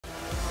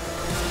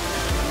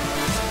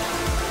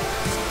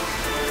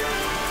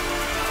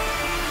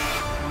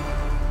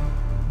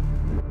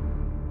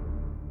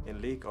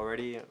league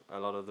already. A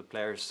lot of the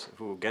players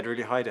who get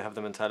really high, they have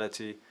the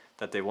mentality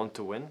that they want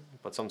to win,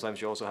 but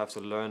sometimes you also have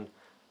to learn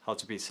how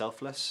to be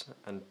selfless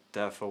and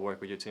therefore work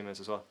with your teammates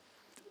as well.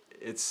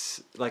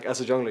 It's like, as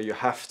a jungler, you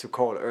have to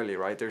call early,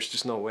 right? There's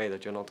just no way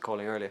that you're not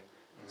calling early.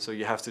 So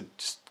you have to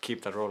just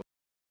keep that rolling.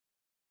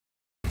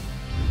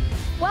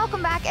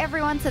 Welcome back,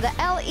 everyone, to the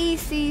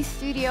LEC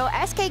studio.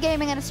 SK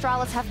Gaming and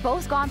Astralis have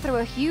both gone through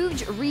a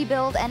huge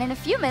rebuild, and in a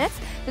few minutes,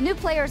 the new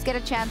players get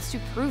a chance to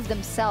prove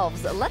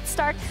themselves. Let's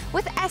start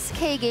with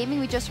SK Gaming.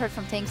 We just heard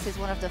from TynX is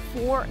one of the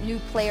 4 new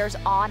players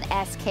on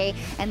SK,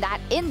 and that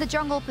in the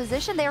jungle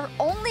position, they're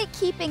only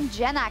keeping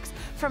Jenax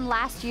from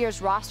last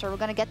year's roster. We're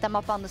going to get them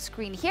up on the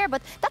screen here,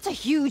 but that's a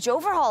huge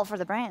overhaul for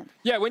the brand.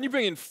 Yeah, when you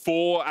bring in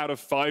 4 out of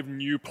 5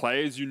 new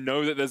players, you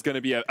know that there's going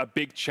to be a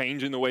big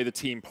change in the way the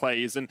team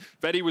plays. And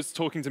VoD was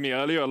talking to me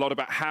earlier a lot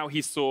about how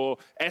he saw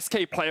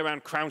SK play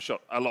around crown shot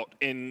a lot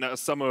in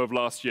summer of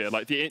last year.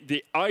 Like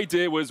the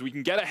idea was we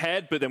can get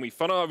ahead, but then we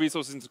funnel our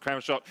resources into crown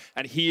shot,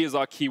 and he is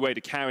our key way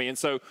to carry. And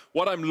so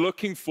what I'm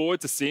looking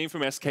forward to seeing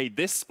from SK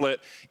this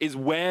split is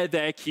where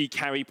their key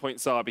carry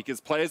points are,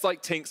 because players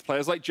like TynX,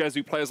 players like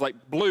Jezu, players like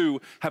Blue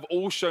have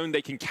all shown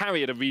they can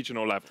carry at a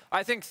regional level.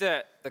 I think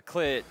that the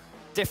clear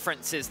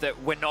difference is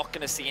that we're not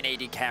going to see an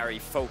AD carry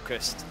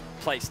focused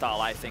playstyle,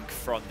 I think,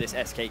 from this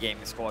SK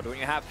Gaming squad. When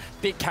you have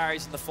big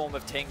carries in the form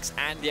of TynX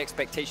and the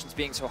expectations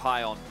being so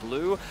high on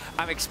Blue,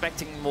 I'm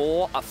expecting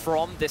more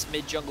from this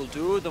mid-jungle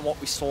duo than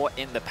what we saw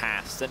in the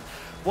past. And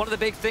one of the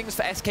big things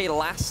for SK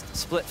last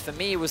split for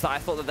me was that I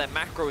thought that their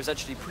macro was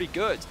actually pretty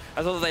good.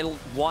 I thought that they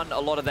won a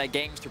lot of their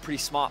games through pretty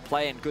smart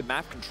play and good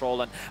map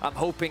control, and I'm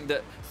hoping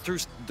that through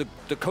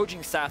the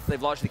coaching staff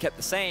they've largely kept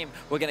the same,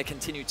 we're going to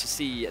continue to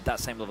see that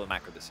same level of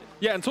macro this year.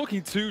 Yeah, and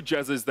talking to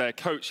Jez as their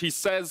coach, he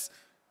says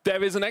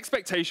there is an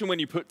expectation when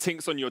you put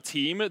TynX on your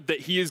team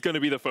that he is going to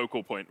be the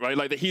focal point, right?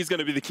 Like that he's going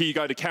to be the key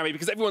guy to carry,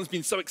 because everyone's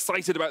been so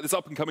excited about this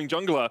up-and-coming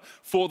jungler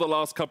for the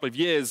last couple of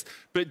years.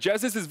 But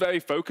Jez is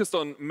very focused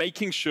on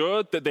making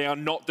sure that they are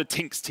not the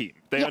TynX team.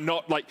 They are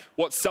not like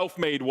what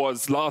Selfmade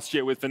was last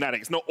year with Fnatic.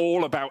 It's not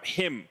all about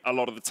him a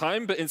lot of the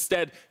time, but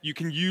instead you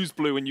can use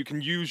Blue and you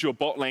can use your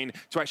bot lane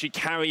to actually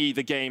carry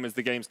the game as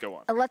the games go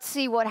on. Let's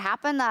see what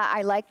happened.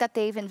 I like that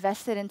they've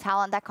invested in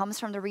talent that comes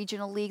from the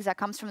regional leagues, that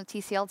comes from the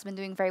TCL. It's been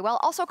doing very well.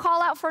 Also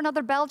call out for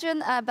another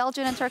Belgian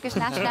and Turkish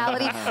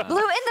nationality. Blue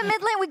in the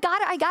mid lane.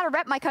 I gotta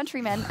rep my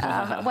countrymen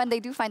when they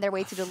do find their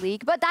way to the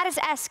league. But that is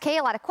SK.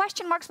 A lot of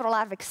question marks, but a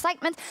lot of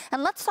excitement.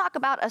 And let's talk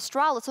about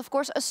Astralis. Of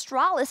course,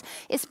 Astralis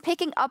is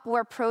picking up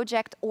where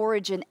Project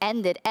Origin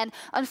ended. And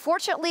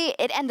unfortunately,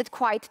 it ended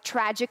quite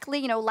tragically.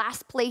 You know,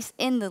 last place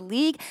in the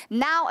league.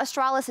 Now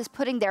Astralis is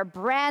putting their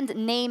brand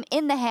name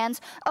in the hands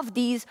of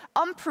these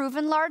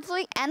unproven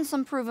largely and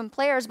some proven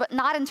players, but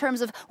not in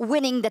terms of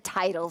winning the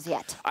titles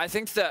yet. I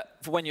think that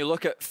when you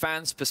look at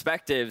fans'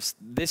 perspectives,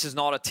 this is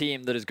not a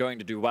team that is going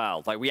to do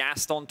well. Like, we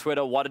asked on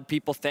Twitter, what did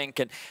people think?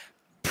 And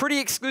pretty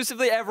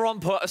exclusively, everyone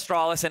put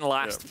Astralis in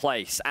last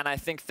place. And I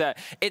think that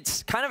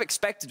it's kind of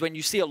expected when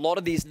you see a lot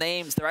of these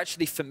names, they're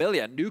actually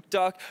familiar.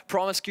 nukeduck,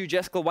 promisq,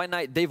 Jeskla,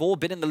 WhiteKnight, they've all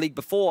been in the league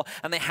before,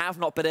 and they have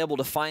not been able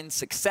to find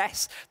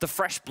success. The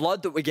fresh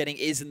blood that we're getting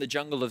is in the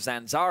jungle of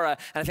Zanzarah.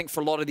 And I think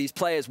for a lot of these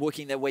players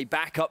working their way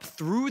back up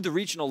through the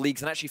regional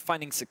leagues and actually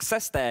finding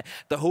success there,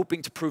 they're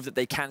hoping to prove that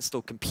they can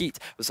still compete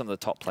with some of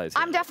the top players.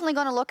 I'm definitely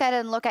going to look at it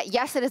and look at,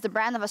 yes, it is the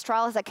brand of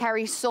Astralis that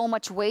carries so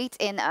much weight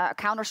in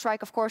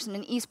Counter-Strike, of course, and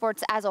in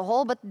esports as a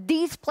whole, but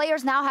these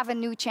players now have a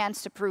new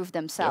chance to prove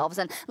themselves.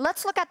 And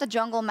let's look at the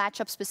jungle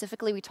matchup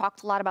specifically. We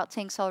talked a lot about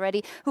TynX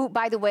already, who,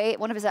 by the way,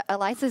 one of his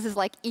alliances is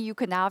like EU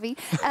Kanavi.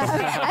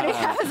 And we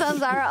have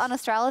Zanzarah on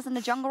Astralis in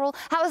the jungle role.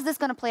 How is this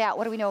going to play out?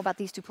 What do we know about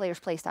these two players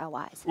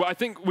playstyle-wise? Well, I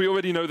think we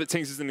already know that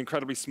TynX is an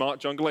incredibly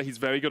smart jungler. He's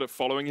very good at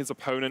following his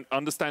opponent,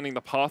 understanding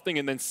the pathing,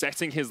 and then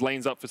setting his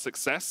lanes up for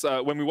success.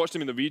 When we watched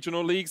him in the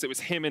regional leagues, it was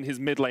him and his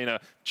mid laner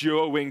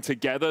duoing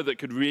together that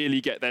could really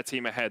get their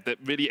team ahead, that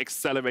really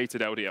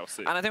accelerated LDLC.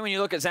 And I think when you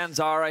look at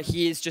Zanzarah,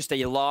 he is just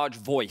a large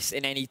voice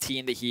in any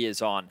team that he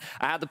is on.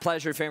 I had the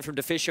pleasure of hearing from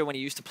Deficio when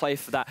he used to play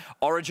for that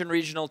Origin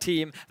regional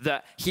team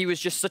that he was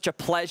just such a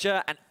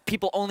pleasure, and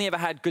people only ever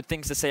had good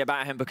things to say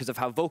about him because of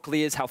how vocal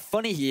he is, how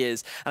funny he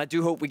is, and I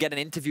do hope we get an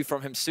interview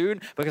from him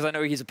soon because I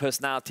know he's a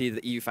personality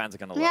that EU fans are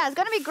going to love. Yeah, it's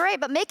going to be great,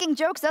 but making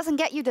jokes doesn't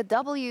get you the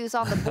W's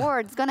on the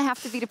board. It's going to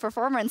have to be the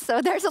performance.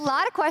 So there's a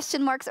lot of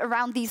question marks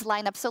around these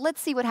lineups. So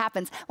let's see what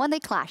happens when they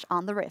clash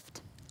on the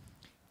Rift.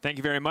 Thank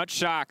you very much,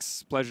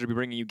 Shox. Pleasure to be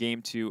bringing you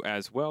game 2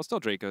 as well. Still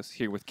Drakos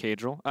here with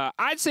Caedrel.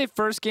 I'd say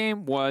first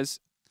game was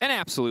an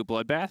absolute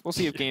bloodbath. We'll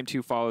see if game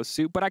 2 follows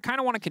suit, but I kind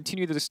of want to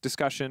continue this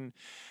discussion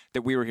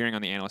that we were hearing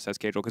on the analyst as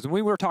Caedrel, because when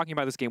we were talking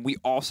about this game, we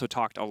also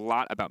talked a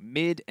lot about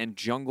mid and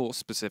jungle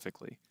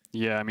specifically.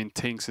 Yeah, I mean,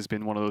 TynX has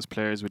been one of those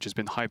players which has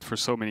been hyped for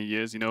so many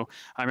years. You know,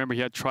 I remember he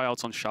had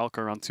tryouts on Schalke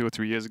around 2 or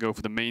 3 years ago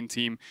for the main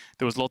team.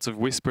 There was lots of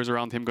whispers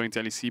around him going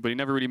to LEC, but he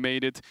never really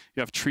made it. You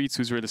have Treatz,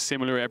 who's really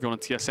similar. Everyone on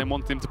TSM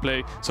wanted him to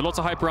play. So lots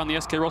of hype around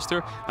the SK roster.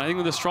 And I think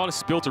with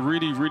Astralis built a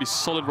really, really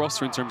solid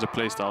roster in terms of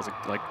playstyles,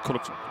 like kind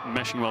of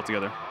meshing well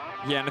together.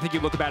 Yeah, and I think you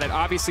look about it,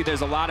 obviously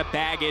there's a lot of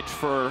baggage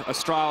for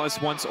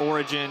Astralis once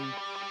Origin.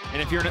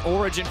 And if you're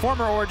an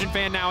former Origin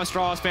fan, now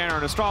Astralis fan, or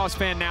an Astralis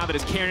fan now that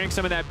is carrying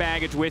some of that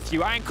baggage with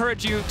you, I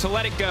encourage you to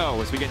let it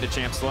go as we get into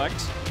Champ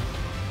Select.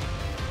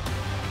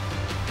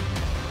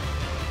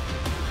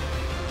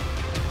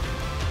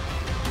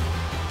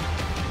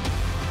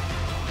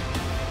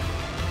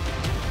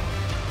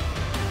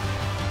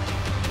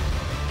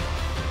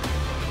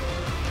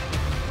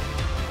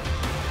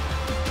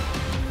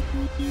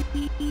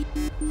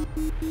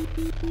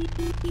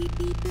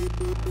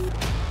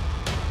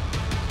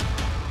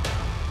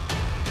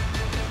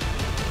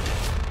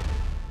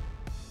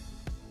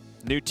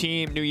 New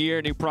team, new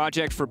year, new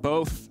project for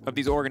both of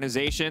these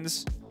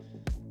organizations.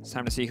 It's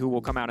time to see who will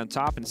come out on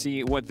top and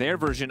see what their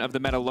version of the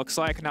meta looks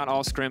like. Not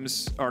all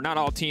scrims, or not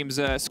all teams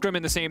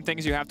scrimming the same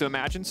things, you have to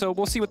imagine. So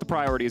we'll see what the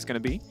priority is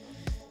going to be.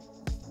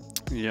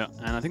 Yeah,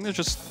 and I think there's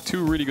just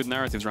two really good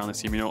narratives around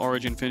this team. You know,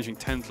 Origin finishing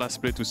 10th last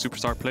split with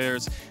superstar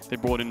players. They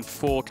brought in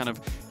 4 kind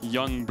of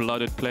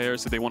young-blooded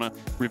players that they want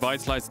to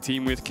revitalize the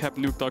team with. Kept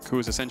nukeduck, who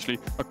is essentially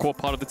a core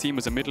part of the team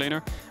as a mid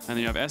laner. And then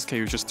you have SK,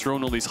 who's just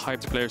thrown all these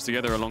hyped players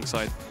together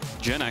alongside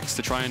Jenax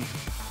to try and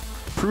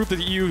prove that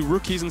the EU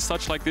rookies and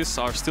such like this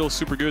are still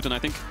super good. And I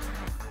think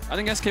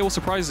SK will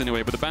surprise us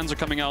anyway, but the bans are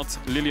coming out.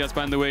 Lilia's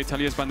banned away,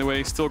 Talia's banned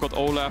away, still got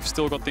Olaf,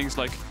 still got things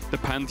like the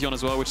Pantheon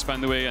as well, which is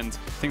banned away, and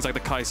things like the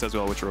Kai'Sa as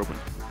well, which are open.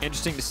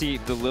 Interesting to see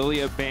the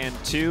Lilia ban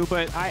too,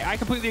 but I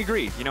completely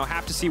agree. You know,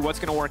 have to see what's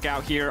going to work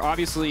out here.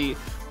 Obviously,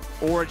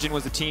 Origin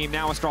was the team,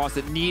 now Astralis,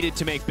 that needed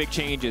to make big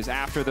changes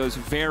after those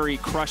very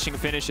crushing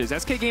finishes.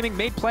 SK Gaming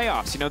made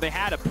playoffs. You know, they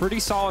had a pretty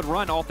solid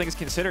run, all things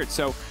considered.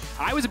 So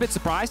I was a bit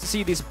surprised to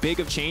see these big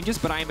of changes,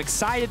 but I am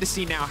excited to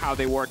see now how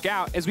they work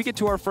out as we get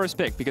to our first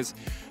pick, because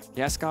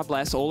yes, God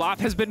bless,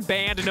 Olaf has been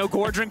banned. No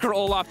Gore Drinker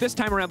Olaf this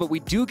time around, but we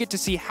do get to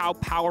see how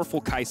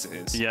powerful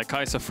Kai'Sa is. Yeah,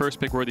 Kai'Sa, first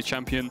pick worthy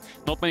champion.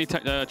 Not many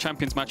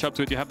champions match up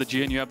to it. You have the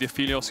Jhin, you have the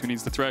Aphelios, who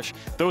needs the Thresh.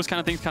 Those kind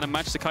of things kind of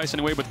match the Kai'Sa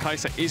in a way, but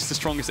Kai'Sa is the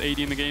strongest AD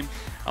in the game.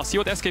 I'll see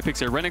what SK picks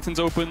here. Renekton's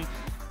open.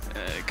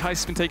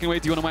 Kai'Sa's been taken away.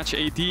 Do you want to match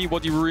AD?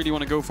 What do you really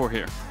want to go for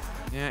here?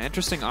 Yeah,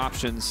 interesting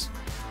options.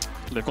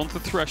 They've gone to the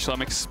Thresh, so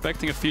I'm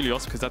expecting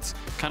Aphelios, because that's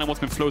kind of what's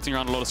been floating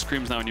around a lot of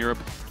scrims now in Europe.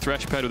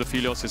 Thresh paired with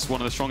Aphelios is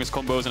one of the strongest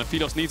combos, and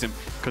Aphelios needs him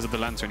because of the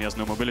Lantern. He has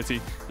no mobility.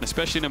 And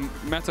especially in a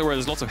meta where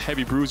there's lots of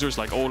heavy bruisers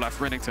like Olaf,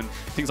 Renekton,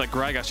 things like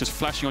Gragas just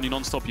flashing on you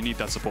non-stop, you need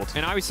that support.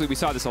 And obviously we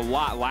saw this a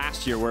lot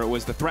last year, where it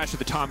was the Thresh or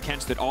the Tahm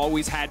Kench that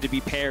always had to be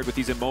paired with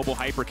these immobile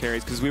hyper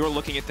carries, because we were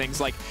looking at things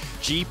like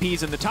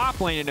GPs in the top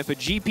lane, and if a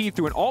GP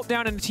threw an ult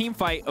down in a team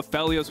fight,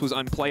 Aphelios was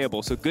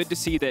unplayable. So good to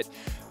see that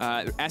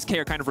SK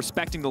are kind of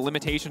respecting the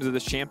limitations of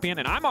this champion,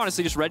 and I'm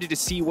honestly just ready to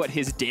see what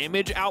his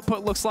damage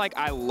output looks like.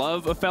 I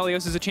love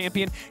Aphelios as a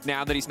champion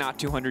now that he's not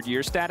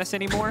 200-year status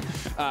anymore,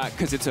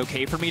 because it's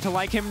okay for me to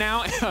like him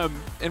now.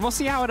 And we'll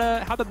see how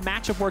the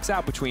matchup works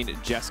out between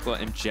Jeskla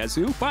and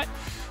Jezu. But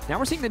now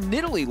we're seeing the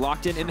Nidalee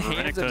locked in the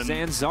hands of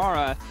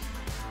Zanzarah.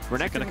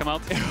 Renekton gonna come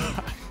out?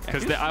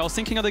 Because I was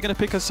thinking, are they going to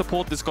pick a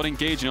support that's got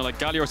engaged, you know, like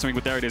Galio or something,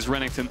 but there it is,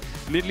 Renekton.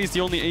 Nidalee's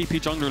the only AP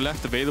jungler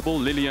left available.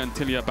 Lilia and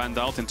Tilia banned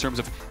out in terms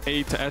of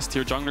A to S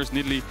tier junglers.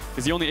 Nidalee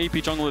is the only AP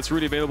jungler that's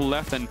really available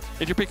left, and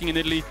if you're picking a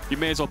Nidalee, you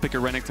may as well pick a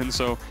Renekton.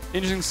 So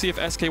interesting to see if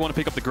SK want to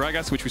pick up the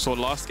Gragas, which we saw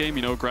last game,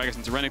 you know, Gragas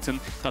into Renekton.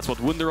 That's what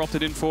Wunder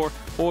opted in for.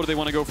 Or do they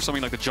want to go for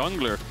something like the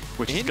jungler,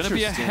 which is going to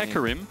be a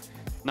Hecarim.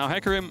 Now,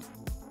 Hecarim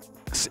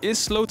is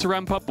slow to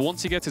ramp up, but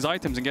once he gets his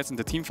items and gets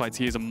into team fights,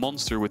 he is a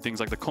monster with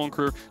things like the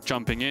Conqueror,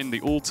 jumping in, the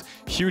ult,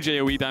 huge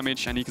AoE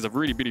damage, and he has a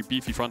really, really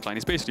beefy frontline.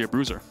 He's basically a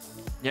bruiser.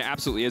 Yeah,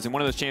 absolutely is. And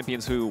one of those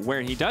champions who,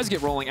 where he does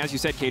get rolling, as you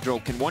said,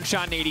 Caedrel, can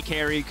one-shot an AD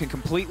carry, can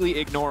completely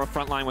ignore a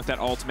frontline with that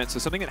ultimate. So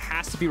something that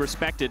has to be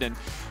respected. And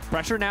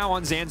pressure now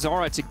on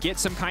Zanzarah to get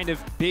some kind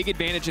of big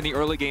advantage in the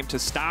early game to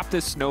stop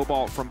this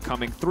snowball from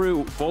coming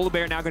through.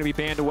 Volibear now going to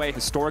be banned away.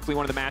 Historically,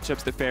 one of the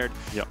matchups that fared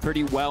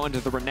pretty well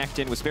into the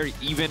Renekton. Was very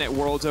even at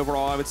Worlds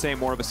overall, I would say.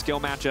 More of a skill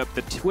matchup.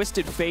 The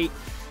Twisted Fate,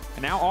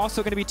 and now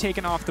also going to be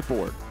taken off the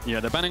board. Yeah,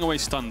 they're banning away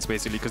stuns,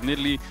 basically, because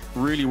Nidalee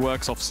really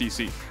works off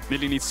CC.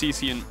 Nidalee needs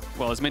CC in,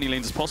 well, as many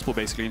lanes as possible,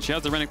 basically. And she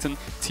has the Renekton.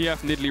 TF,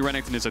 Nidalee,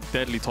 Renekton is a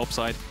deadly top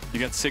side. You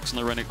get 6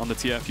 on the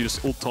TF, you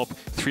just ult top,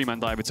 3-man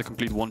dive, it's a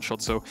complete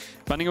one-shot. So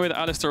banning away the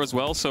Alistar as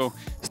well. So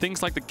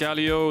things like the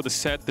Galio, the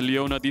Sett, the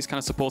Leona, these kind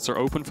of supports are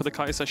open for the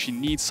Kai'Sa. She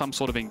needs some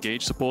sort of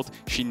engaged support.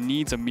 She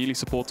needs a melee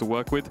support to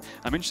work with.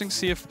 I'm interested to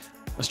see if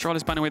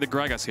Astralis ban away the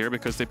Gragas here,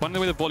 because they banned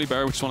away the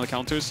Volibear, which is one of the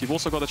counters. You've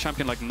also got a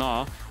champion like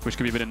Gnar, which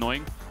could be a bit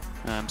annoying.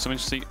 So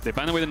interesting. They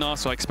ban away the Gnar,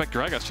 so I expect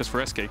Gragas just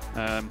for SK.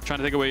 Trying to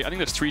take away, I think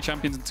there's 3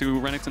 champions into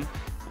Renekton.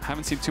 I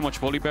haven't seen too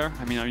much Volibear.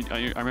 I mean,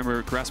 I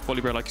remember Grasp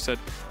Volibear, like you said,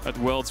 at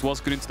Worlds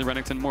was good into the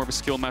Renekton, more of a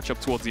skill matchup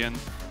towards the end.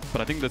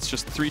 But I think that's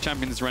just 3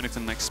 champions into Renekton,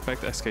 and I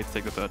expect SK to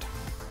take the 3rd.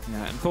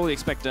 Yeah, and fully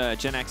expect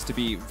Jenax to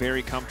be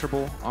very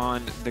comfortable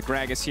on the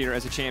Gragas here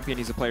as a champion.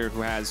 He's a player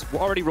who has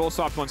already role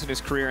swapped once in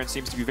his career and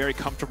seems to be very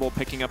comfortable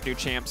picking up new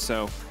champs.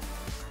 So,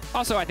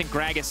 also I think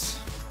Gragas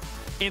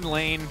in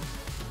lane,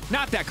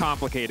 not that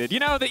complicated. You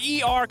know, the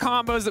ER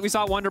combos that we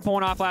saw Wonder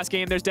pulling off last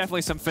game, there's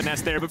definitely some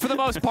finesse there, but for the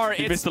most part,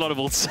 he missed a lot of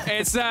ults.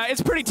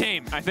 It's pretty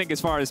tame, I think, as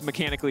far as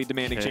mechanically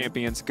demanding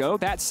champions go.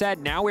 That said,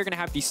 now we're going to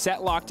have the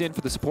Sett locked in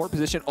for the support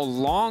position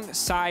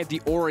alongside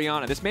the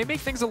Orianna. This may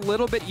make things a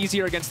little bit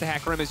easier against the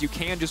Hecarim, as you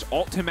can just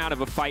ult him out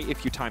of a fight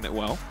if you time it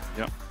well.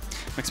 Yeah.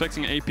 I'm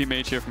expecting an AP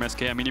mage here from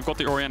SK. I mean, you've got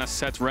the Orianna,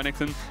 Sett,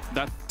 Renekton.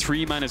 That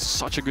 3-man is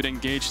such a good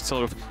engaged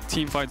sort of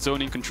teamfight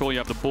zoning control. You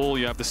have the Bull,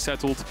 you have the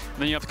Sett ult, and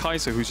then you have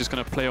Kai'Sa, who's just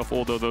going to play off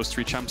all those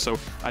 3 champs. So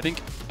I think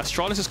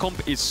Astralis'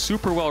 comp is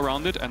super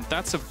well-rounded, and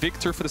that's a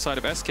Viktor for the side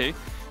of SK.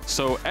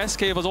 So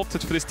SK has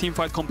opted for this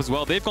teamfight comp as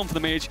well. They've gone for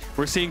the mage.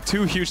 We're seeing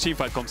 2 huge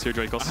teamfight comps here,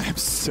 Drakos. I'm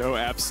so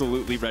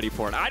absolutely ready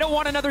for it. I don't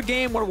want another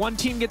game where one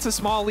team gets a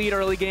small lead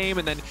early game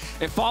and then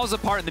it falls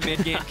apart in the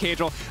mid game,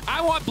 Caedrel. I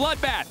want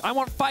bloodbath. I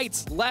want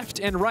fights left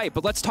and right.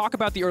 But let's talk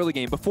about the early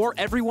game. Before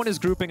everyone is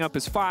grouping up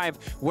as 5,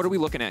 what are we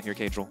looking at here,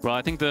 Caedrel? Well,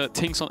 I think the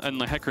TynX and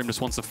the Hecarim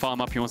just wants to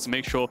farm up. He wants to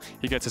make sure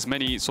he gets as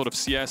many sort of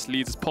CS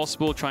leads as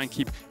possible, try and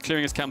keep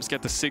clearing his camps,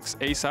 get the 6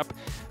 ASAP,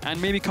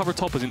 and maybe cover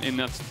toppers in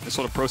that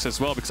sort of process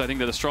as well, because I think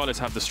that Astralis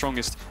have the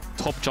strongest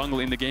top jungle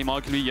in the game,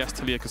 arguably. Yes,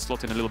 Talia could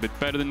slot in a little bit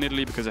better than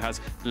Nidalee because it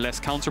has less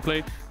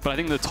counterplay, but I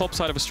think the top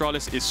side of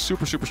Astralis is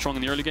super strong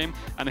in the early game,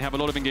 and they have a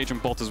lot of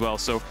engagement bot as well.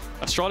 So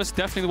Astralis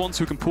definitely the ones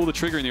who can pull the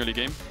trigger in the early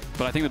game,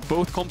 but I think that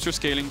both comps are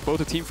scaling,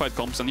 both are teamfight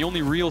comps, and the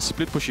only real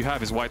split push you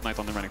have is WhiteKnight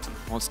on the Renekton.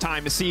 Well, it's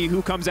time to see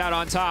who comes out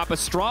on top.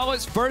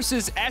 Astralis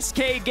versus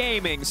SK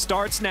Gaming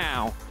starts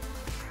now.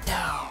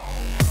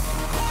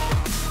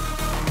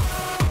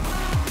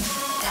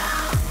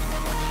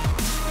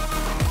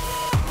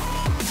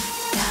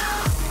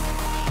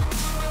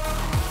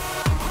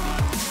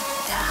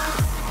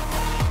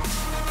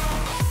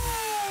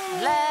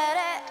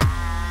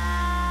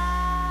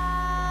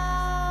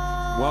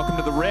 Welcome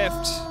to the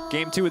Rift.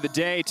 Game 2 of the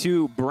day,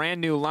 2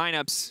 brand new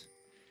lineups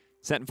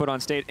setting foot on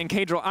stage. And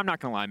Caedrel, I'm not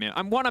gonna lie, man.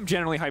 I'm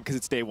generally hyped because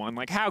it's day 1.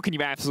 Like, how can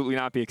you absolutely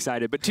not be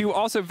excited? But 2,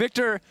 also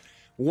Viktor,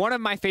 one of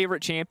my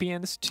favorite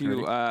champions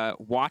to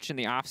watch in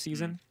the off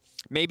season.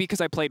 Maybe because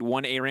I played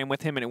 1 ARAM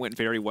with him and it went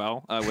very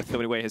well with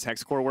the way his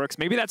Hex core works.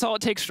 Maybe that's all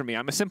it takes for me.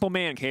 I'm a simple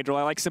man, Caedrel.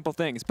 I like simple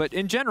things. But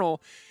in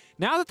general,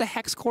 now that the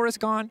Hex core is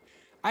gone,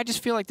 I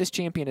just feel like this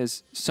champion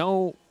is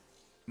so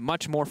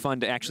much more fun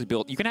to actually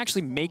build. You can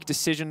actually make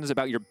decisions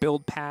about your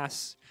build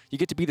pass. You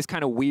get to be this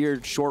kind of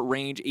weird,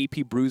 short-range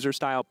AP bruiser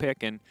style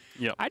pick, and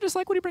I just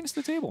like what he brings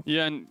to the table.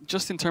 Yeah, and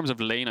just in terms of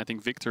lane, I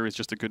think Viktor is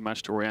just a good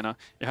match to Orianna.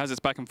 It has its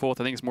back and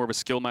forth. I think it's more of a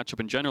skill matchup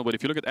in general, but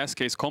if you look at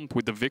SK's comp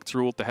with the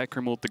Viktor ult, the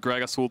Hecarim ult, the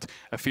Gragas ult,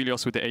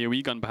 Aphelios with the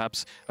AoE gun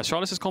perhaps,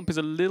 Astralis' comp is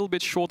a little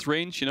bit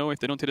short-range. You know, if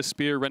they don't hit a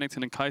spear,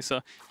 Renekton and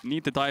Kai'Sa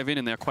need to dive in,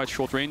 and they're quite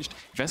short-ranged.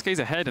 If SK's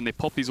ahead and they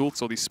pop these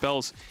ults or these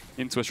spells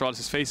into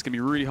Astralis' face, it can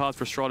be really hard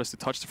for Astralis to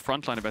touch the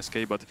front line of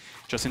SK, but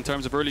just in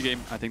terms of early game,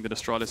 I think that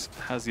Astralis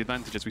has the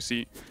advantage, as we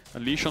see a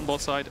leash on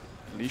bot side,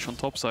 a leash on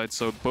top side,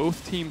 so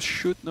both teams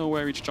should know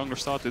where each jungler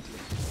started,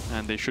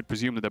 and they should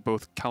presume that they're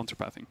both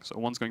counterpathing. So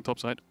one's going top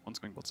side, one's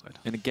going bot side.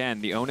 And again,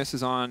 the onus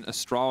is on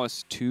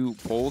Astralis to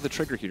pull the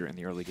trigger here in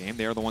the early game.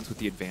 They are the ones with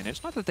the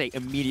advantage. Not that they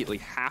immediately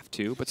have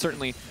to, but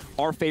certainly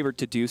are favored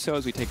to do so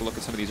as we take a look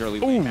at some of these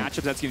early lane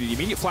matchups. That's going to be the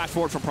immediate flash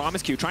forward from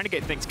promisq, trying to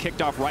get things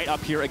kicked off right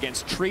up here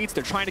against Treatz.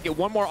 They're trying to get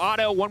one more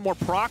auto, one more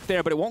proc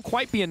there, but it won't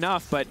quite be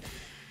enough. But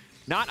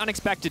not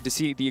unexpected to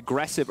see the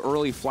aggressive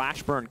early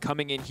flash burn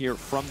coming in here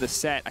from the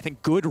Sett. I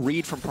think good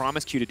read from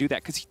promisq to do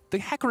that, because the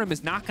Hecarim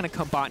is not going to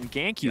come bot and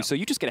gank you, so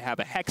you just got to have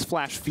a Hex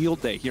Flash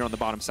field day here on the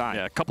bottom side.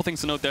 Yeah, a couple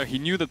things to note there. He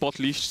knew that bot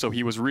leashed, so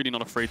he was really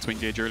not afraid to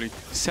engage early.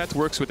 Sett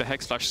works with the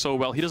Hex Flash so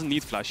well. He doesn't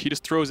need Flash. He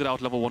just throws it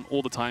out level 1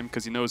 all the time,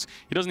 because he knows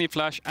he doesn't need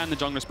Flash, and the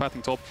jungler's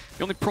pathing top.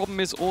 The only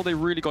problem is all they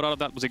really got out of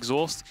that was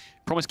exhaust.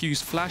 promisq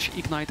used Flash,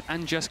 Ignite,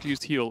 and Jeskla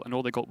used heal, and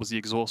all they got was the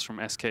exhaust from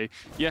SK.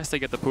 Yes, they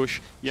get the push.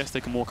 Yes, they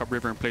can walk up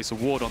river and place a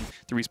ward on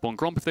the respawn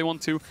Gromp if they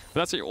want to, but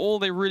that's all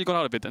they really got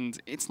out of it, and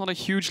it's not a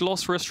huge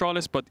loss for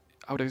Astralis, but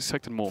I would have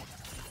expected more.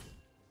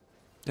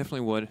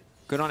 Definitely would.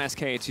 Good on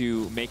SK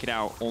to make it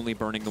out only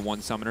burning the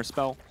 1 summoner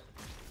spell.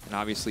 And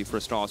obviously for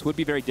Astralis, would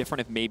be very different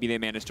if maybe they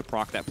managed to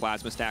proc that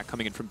plasma stack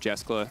coming in from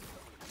Jeskla,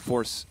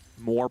 force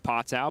more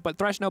pots out. But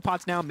Thresh no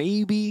pots now,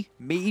 maybe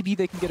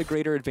they can get a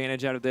greater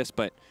advantage out of this,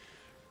 but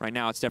right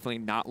now it's definitely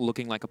not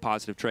looking like a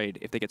positive trade.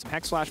 If they get some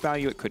Hex Flash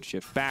value, it could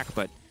shift back,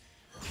 but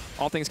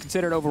all things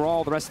considered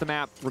overall, the rest of the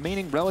map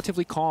remaining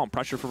relatively calm.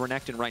 Pressure for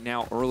Renekton right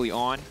now early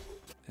on,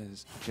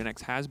 as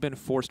Jenax has been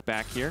forced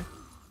back here.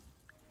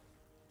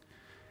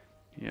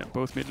 Yeah,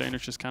 both mid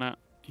laners just kind of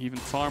even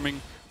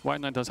farming.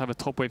 WhiteKnight does have a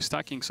top wave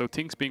stacking, so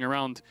TynX being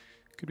around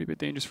could be a bit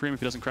dangerous for him if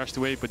he doesn't crash the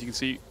wave, but you can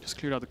see just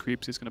cleared out the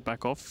creeps. He's going to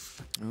back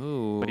off.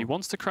 Ooh. But he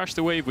wants to crash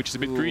the wave, which is a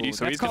bit greedy,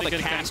 so he's going to get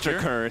caster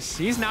curse.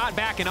 He's not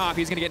backing off.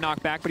 He's going to get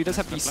knocked back, but he does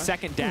have the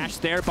second dash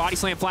there. Body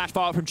slam flash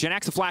follow from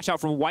Jenax. A flash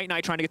out from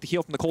WhiteKnight trying to get the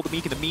heal from the Cold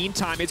Meek. In the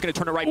meantime, he's going to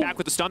turn it right back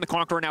with the stun. The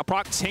Conqueror now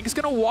proc. TynX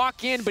going to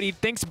walk in, but he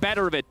thinks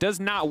better of it. Does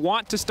not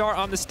want to start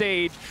on the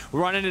stage,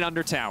 running it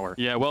under tower.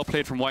 Yeah, well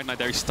played from WhiteKnight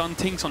there. He stunned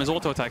TynX on his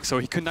auto attack, so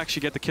he couldn't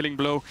actually get the killing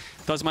blow.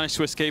 Does manage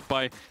to escape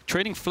by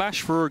trading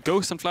flash for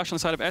Ghost and flash on the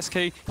side of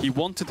SK. play. He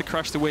wanted to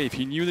crash the wave.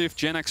 He knew that if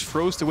Jenax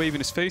froze the wave in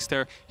his face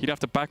there, he'd have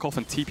to back off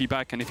and TP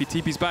back. And if he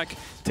TPs back,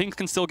 TynX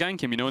can still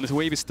gank him, you know, and the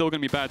wave is still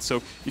going to be bad.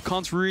 So you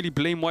can't really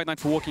blame WhiteKnight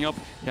for walking up.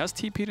 He has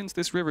TP'd into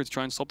this river to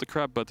try and stop the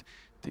crab, but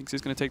TynX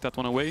is going to take that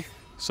one away.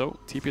 So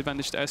TP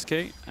advantage to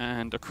SK,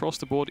 and across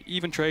the board,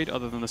 even trade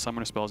other than the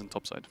summoner spells in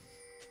topside.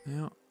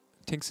 Yeah,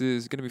 TynX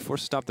is going to be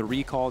forced to stop the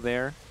recall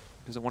there.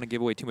 Doesn't want to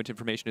give away too much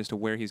information as to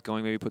where he's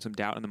going, maybe put some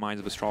doubt in the minds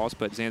of Astralis,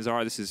 but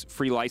Zanzarah, this is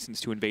free license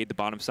to invade the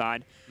bottom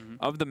side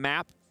of the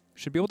map.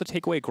 Should be able to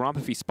take away Gromp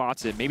if he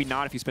spots it, maybe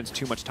not if he spends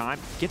too much time.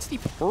 Gets the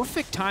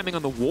perfect timing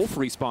on the Wolf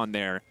respawn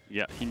there.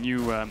 Yeah, he knew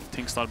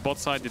TynX started bot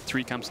side, did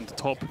 3 camps into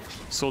top,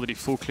 saw that he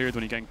full cleared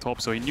when he ganked top,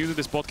 so he knew that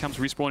this bot camp's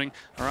respawning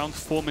around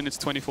 4 minutes,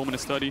 24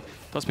 minutes 30.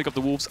 Does pick up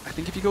the Wolves. I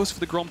think if he goes for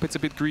the Gromp, it's a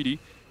bit greedy,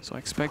 so I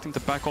expect him to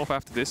back off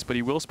after this, but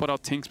he will spot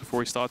out TynX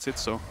before he starts it,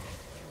 so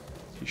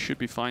he should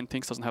be fine.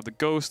 TynX doesn't have the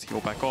Ghost,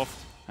 he'll back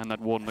off, and that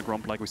ward on the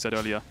Gromp, like we said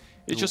earlier,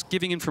 it's just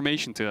giving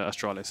information to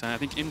Astralis, and I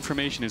think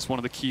information is one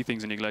of the key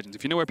things in League of Legends.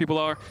 If you know where people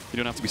are, you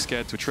don't have to be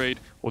scared to trade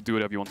or do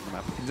whatever you want on the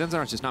map. And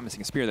Zanzarah's just not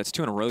missing a spear. That's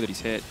 2 in a row that he's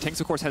hit.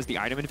 TynX, of course, has the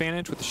item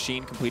advantage with the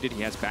Sheen completed.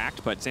 He has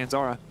backed, but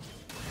Zanzarah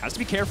has to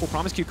be careful.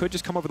 promisq could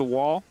just come over the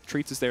wall.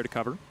 Treatz is there to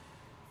cover.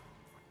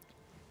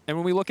 And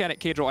when we look at it,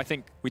 Caedrel, I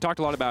think we talked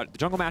a lot about the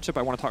jungle matchup.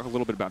 I want to talk a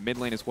little bit about mid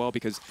lane as well,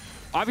 because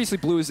obviously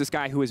Blue is this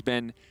guy who has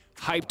been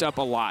hyped up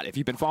a lot. If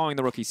you've been following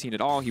the rookie scene at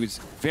all, he was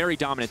very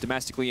dominant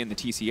domestically in the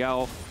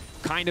TCL,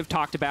 kind of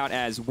talked about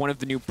as one of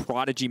the new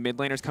prodigy mid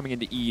laners coming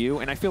into EU.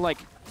 And I feel like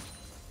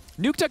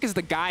nukeduck is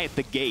the guy at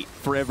the gate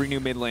for every new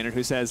mid laner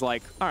who says,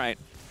 like, all right,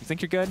 you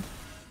think you're good?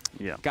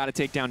 Yeah. Got to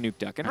take down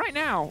nukeduck. And right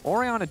now,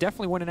 Orianna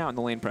definitely winning out in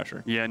the lane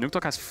pressure. Yeah,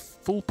 nukeduck has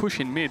full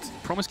push in mid.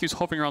 promisq's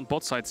hovering around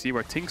bot side, see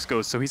where TynX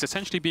goes. So he's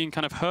essentially being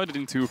kind of herded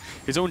into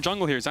his own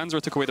jungle here.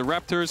 Zanzarah took away the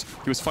Raptors.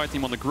 He was fighting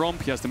him on the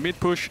Gromp. He has the mid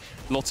push.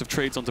 Lots of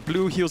trades onto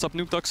blue. Heals up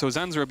nukeduck. So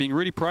Zanzarah being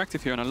really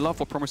proactive here, and I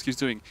love what promisq's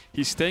doing.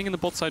 He's staying in the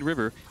bot side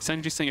river,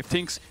 essentially saying, if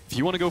TynX, if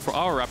you want to go for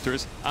our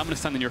Raptors, I'm going to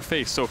stand in your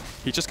face. So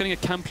he's just getting a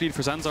camp lead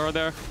for Zanzarah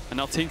there, and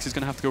now TynX is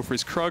going to have to go for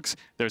his Krugs.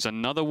 There's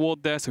another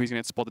ward there, so he's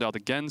going to get spotted out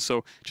again.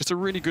 So just a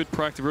really good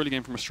proactive early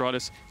game from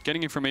Astralis,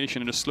 getting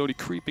information and just slowly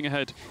creeping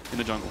ahead in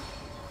the jungle.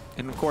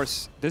 And of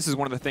course, this is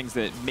one of the things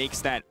that makes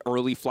that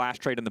early flash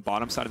trade on the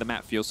bottom side of the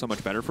map feel so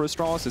much better for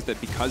Astralis, is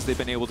that because they've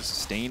been able to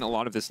sustain a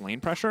lot of this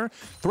lane pressure,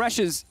 Thresh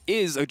is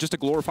just a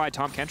glorified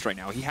Tahm Kench right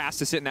now. He has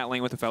to sit in that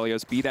lane with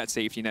Aphelios, be that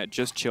safety net,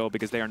 just chill,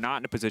 because they are not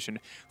in a position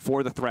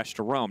for the Thresh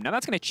to roam. Now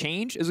that's going to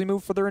change as we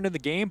move further into the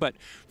game, but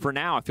for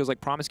now, it feels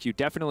like promisq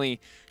definitely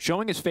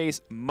showing his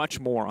face much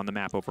more on the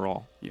map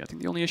overall. Yeah, I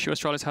think the only issue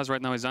Astralis has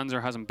right now is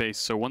Zanzarah hasn't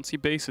based, so once he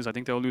bases, I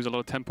think they'll lose a lot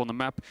of tempo on the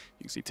map.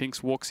 You can see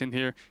TynX walks in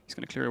here, he's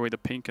going to clear away the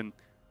pink, and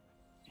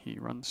he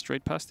runs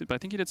straight past it, but I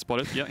think he did spot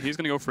it. Yeah, he's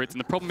going to go for it. And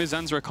the problem is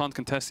Zanzarah can't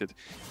contest it.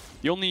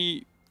 The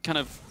only kind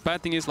of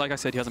bad thing is, like I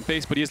said, he hasn't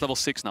based, but he is level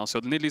 6 now. So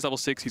the Nidalee's level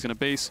 6, he's going to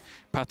base,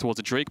 path towards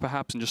a Drake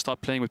perhaps, and just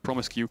start playing with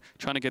promisq,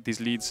 trying to get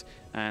these leads.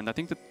 And I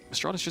think that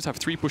Astralis just have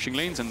 3 pushing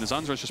lanes, and the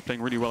Zanzarah is just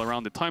playing really well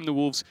around it. Timed the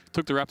Wolves,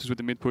 took the Raptors with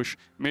the mid push,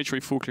 made sure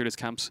he full cleared his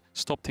camps,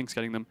 stopped TynX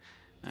getting them.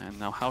 And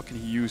now how can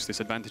he use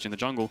this advantage in the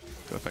jungle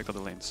to affect other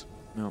lanes?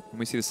 No, when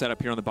we see the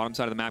setup here on the bottom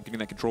side of the map, getting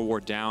that control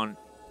ward down,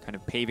 kind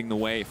of paving the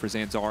way for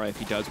Zanzarah if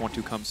he does want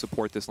to come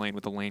support this lane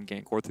with a lane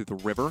gank or through the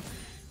river.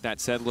 That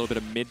said, a little bit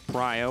of mid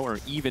prio, or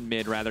even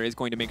mid rather, is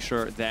going to make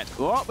sure that...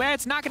 Oh,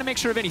 it's not going to make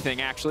sure of anything,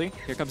 actually.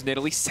 Here comes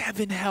Nidalee,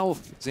 7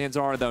 health.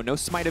 Zanzarah, though, no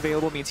smite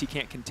available, means he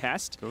can't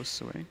contest.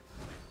 Goes away.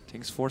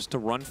 TynX forced to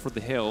run for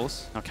the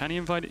hills. Now, can he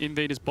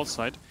invade his bot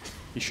side?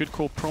 He should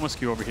call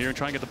promisq over here and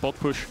try and get the bot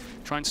push.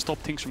 Try and stop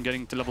TynX from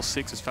getting to level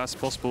 6 as fast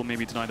as possible,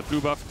 maybe deny the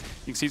blue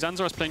buff. You can see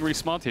Zanzarah's playing really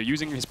smart here,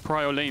 using his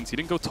prio lanes. He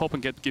didn't go top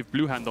and give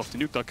blue hand off to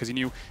nukeduck because he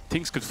knew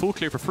TynX could full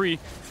clear for free.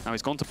 Now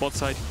he's gone to bot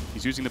side,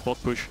 he's using the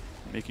bot push,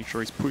 making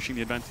sure he's pushing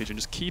the advantage and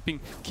just keeping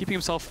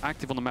himself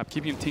active on the map,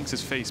 keeping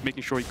TynX's face,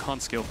 making sure he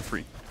can't scale for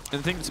free. And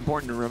the thing that's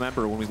important to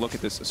remember when we look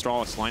at this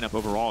Astralis lineup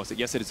overall is that,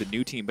 yes, it is a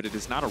new team, but it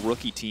is not a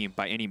rookie team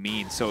by any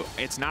means. So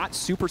it's not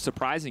super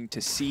surprising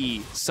to see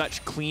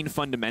such clean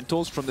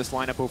fundamentals from this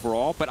lineup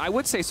overall, but I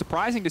would say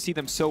surprising to see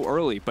them so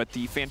early. But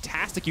the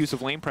fantastic use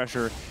of lane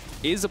pressure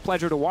is a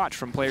pleasure to watch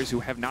from players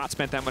who have not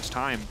spent that much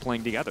time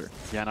playing together.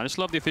 Yeah, and I just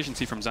love the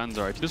efficiency from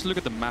Zanzarah. If you just look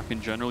at the map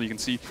in general, you can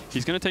see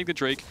he's going to take the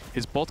Drake.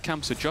 His bot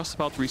camps are just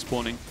about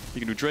respawning. He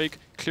can do Drake,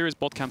 clear his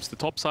bot camps to the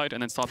top side,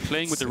 and then start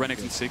playing with the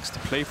Renekton 6 to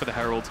play for the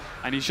Herald.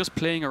 And he's just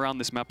playing around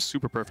this map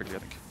super perfectly, I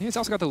think. He's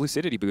also got the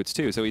lucidity boots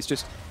too, so he's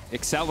just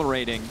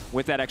accelerating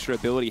with that extra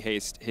ability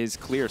haste his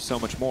clear so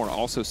much more.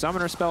 Also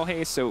summoner spell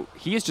haste, so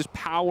he is just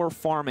power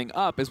farming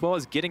up as well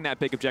as getting that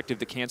big objective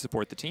that can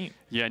support the team.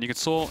 Yeah, and you can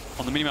saw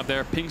on the minimap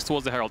there, pings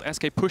towards the Herald.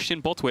 SK pushed in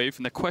bot wave,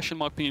 and the question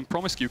mark pinging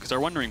promisq because they're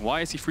wondering,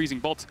 why is he freezing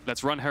bot?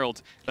 Let's run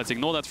Herald. Let's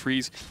ignore that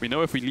freeze. We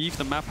know if we leave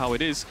the map how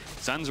it is,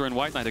 Zanzarah and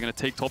WhiteKnight are going to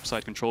take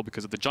topside control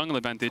because of the jungle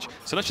advantage advantage.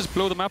 So let's just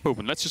blow the map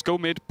open. Let's just go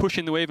mid, push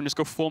in the wave, and just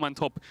go 4-man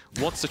top.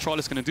 What's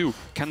Astralis going to do?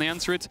 Can they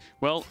answer it?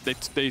 Well,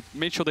 they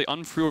made sure they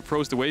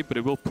unfroze the wave, but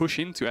it will push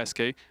into SK,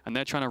 and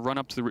they're trying to run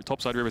up to the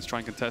topside river to try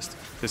and contest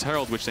this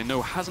Herald, which they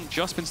know hasn't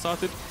just been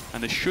started,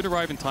 and they should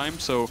arrive in time.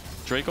 So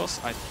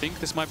Drakos, I think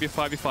this might be a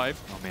 5v5.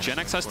 Oh,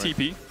 Jenax has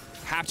TP.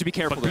 Have to be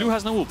careful. But Blue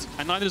has no ult,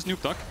 and neither does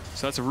nukeduck,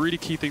 so that's a really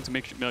key thing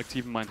to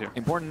keep in mind here.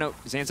 Important note,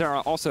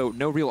 Zanzarah also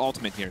no real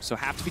ultimate here, so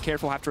have to be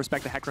careful, have to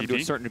respect the Hecarim to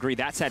a certain degree.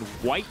 That said,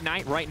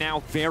 WhiteKnight right now,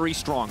 very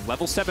strong.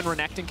 Level 7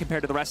 Renekton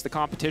compared to the rest of the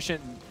competition,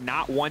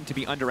 not one to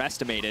be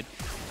underestimated.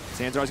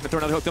 Zanzarah's going to throw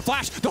another hook. The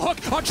flash, the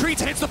hook on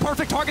Treatz hits the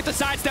perfect target. The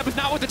sidestep is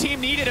not what the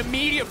team needed.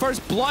 Immediate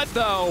first blood,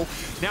 though.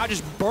 Now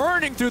just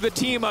burning through the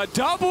team. A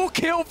double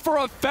kill for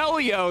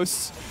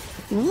Aphelios.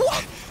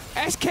 What?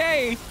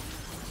 SK,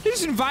 he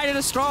just invited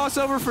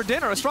Astralis over for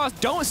dinner. Astralis,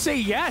 don't say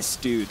yes,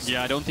 dudes.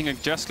 Yeah, I don't think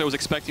Jeskla was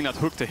expecting that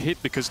hook to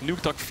hit because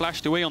nukeduck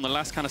flashed away on the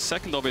last kind of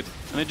second of it,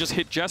 and then just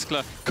hit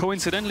Jeskla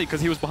coincidentally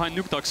because he was behind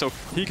nukeduck, so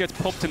he gets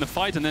popped in the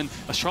fight, and then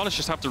Astralis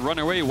just have to run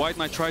away.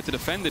 WhiteKnight tried to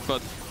defend it,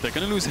 but they're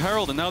going to lose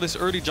Herald, and now this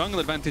early jungle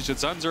advantage that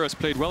Zanzarah has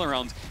played well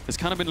around has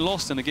kind of been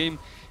lost, and the game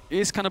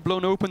is kind of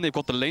blown open. They've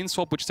got the lane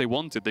swap, which they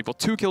wanted. They've got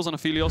 2 kills on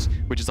Aphelios,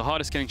 which is the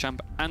hardest getting champ,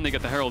 and they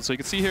get the Herald. So you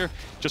can see here,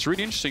 just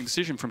really interesting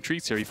decision from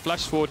Treatz here. He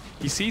flashes forward,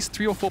 he sees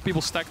 3 or 4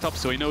 people stacked up,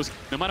 so he knows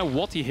no matter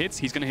what he hits,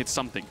 he's going to hit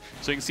something.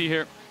 So you can see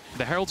here,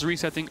 the Herald's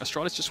resetting.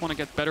 Astralis just want to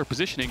get better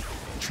positioning.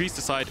 Treatz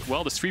decide,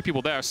 well, there's 3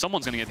 people there,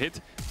 someone's going to get hit.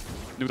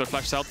 nukeduck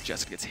flashes out,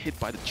 Jeskla gets hit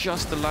by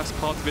just the last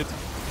part of it,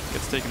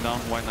 gets taken down,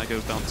 WhiteKnight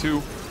goes down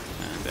too,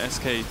 and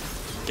SK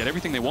get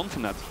everything they want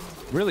from that.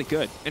 Really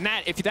good. And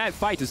that, if that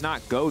fight does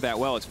not go that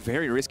well, it's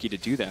very risky to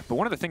do that. But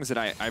one of the things that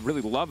I really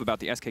love about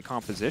the SK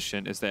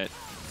composition is that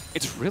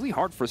it's really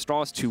hard for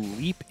Astralis to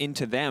leap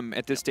into them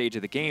at this stage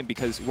of the game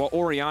because while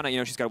Orianna, you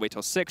know, she's got to wait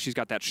till 6, she's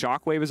got that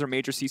shockwave as her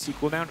major CC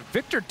cooldown.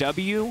 Viktor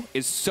W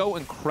is so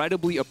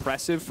incredibly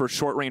oppressive for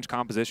short-range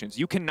compositions.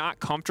 You cannot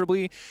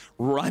comfortably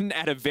run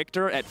at a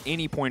Viktor at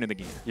any point in the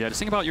game. Yeah, the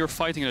thing about you're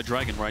fighting a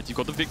dragon, right? You've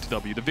got the Viktor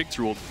W, the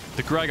Viktor ult,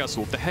 the Gragas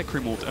ult, the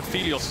Hecarim ult,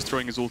 Aphelios is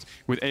throwing his ult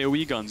with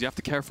AoE guns. You have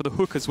to care for the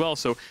hook as well.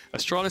 So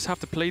Astralis have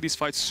to play these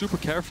fights super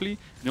carefully.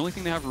 And the only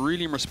thing they have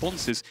really in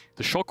response is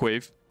the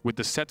shockwave with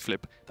the Sett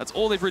flip. That's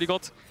all they've really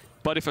got.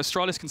 But if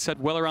Astralis can set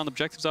well around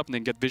objectives up and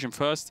then get vision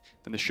first,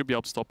 then they should be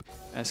able to stop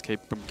SK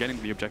from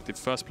getting the objective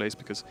first place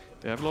because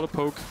they have a lot of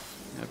poke,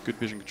 they have good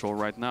vision control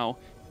right now.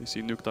 You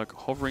see nukeduck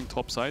hovering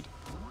topside,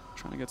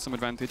 trying to get some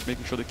advantage,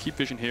 making sure they keep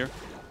vision here,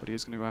 but he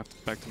is going to have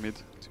to back to mid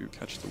to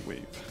catch the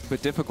wave.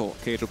 But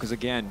difficult, Caedrel, because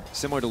again,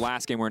 similar to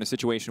last game, we're in a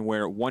situation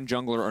where one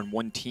jungler and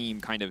one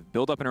team kind of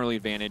build up an early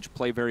advantage,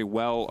 play very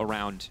well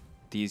around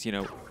these, you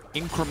know,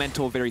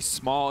 incremental, very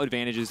small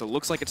advantages. It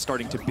looks like it's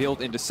starting to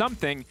build into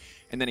something,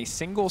 and then a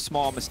single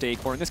small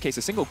mistake, or in this case,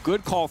 a single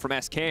good call from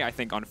SK, I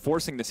think, on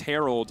forcing this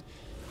Herald,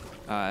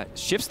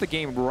 shifts the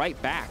game right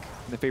back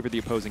in the favor of the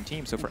opposing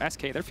team. So for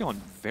SK, they're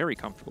feeling very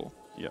comfortable.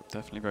 Yep,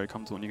 definitely very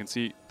comfortable. And you can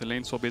see the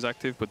lane swap is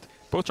active, but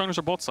both junglers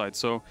are bot side,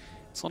 so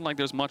it's not like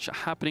there's much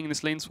happening in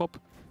this lane swap.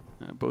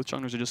 Both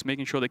junglers are just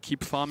making sure they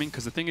keep farming,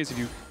 because the thing is, if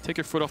you take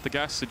your foot off the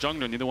gas as a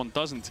jungler and the other one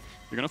doesn't,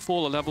 you're going to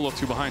fall a level or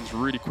 2 behind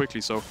really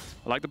quickly. So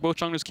I like that both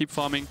junglers keep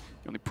farming.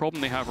 The only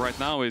problem they have right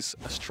now is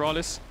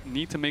Astralis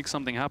need to make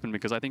something happen,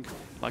 because I think,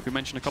 like we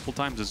mentioned a couple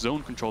times, the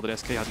zone control that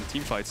SK has in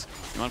teamfights,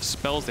 the amount of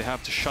spells they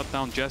have to shut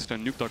down Jeskla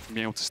and nukeduck from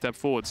being able to step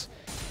forwards,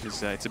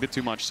 is it's a bit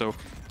too much. So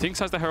TynX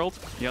has the Herald,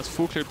 he has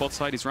full cleared bot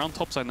side, he's around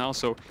top side now,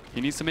 so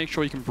he needs to make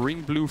sure he can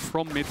bring blue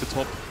from mid to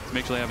top to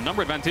make sure they have a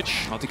number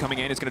advantage. Multi coming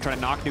in is going to try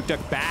to knock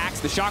nukeduck back.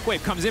 The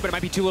shockwave comes in, but it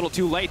might be too little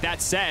too late.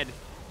 That said,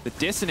 the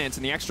dissonance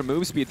and the extra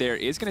move speed there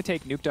is going to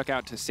take nukeduck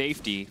out to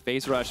safety.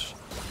 Phase rush,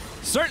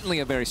 certainly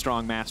a very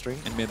strong mastery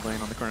in mid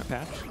lane on the current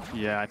patch.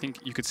 Yeah, I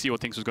think you could see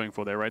what TynX was going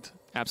for there, right?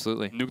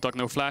 Absolutely. nukeduck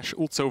no flash,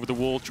 ults over the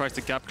wall, tries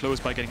to gap close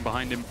by getting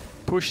behind him,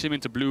 push him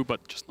into blue,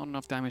 but just not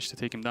enough damage to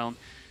take him down.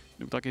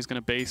 nukeduck is going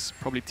to base,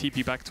 probably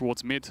TP back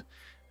towards mid,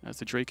 as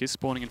the Drake is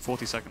spawning in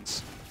 40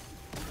 seconds.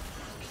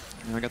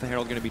 And I got the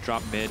Herald going to be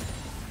dropped mid.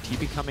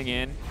 TP coming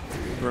in.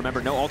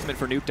 Remember, no ultimate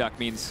for nukeduck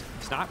means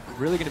he's not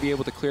really going to be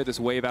able to clear this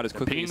wave out as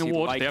quickly as he'd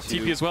like they have to.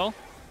 TP as well.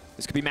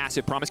 This could be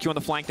massive. promisq on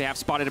the flank. They have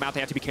spotted him out. They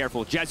have to be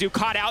careful. Jezu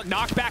caught out,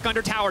 knocked back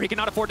under tower. He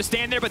cannot afford to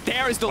stand there, but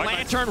there is the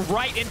lantern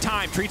right in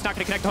time. Treatz not going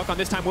to connect the hook on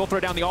this time. Will throw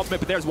down the ultimate,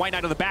 but there's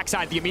WhiteKnight on the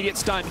backside. The immediate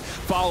stun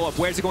follow-up.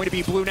 Where's it going to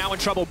be? Blue now in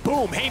trouble.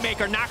 Boom!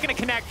 Haymaker not going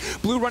to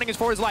connect. Blue running as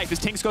for his life as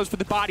TynX goes for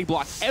the body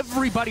block.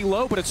 Everybody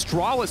low, but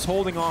Astralis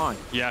holding on.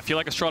 Yeah, I feel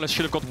like Astralis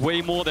should have got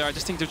way more there. I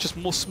just think there's just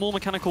more small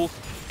mechanical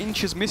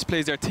inches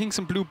misplays there. TynX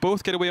and Blue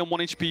both get away on 1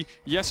 HP.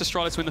 Yes,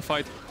 Astralis win the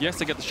fight. Yes,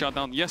 they get the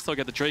shutdown. Yes, they'll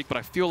get the Drake, but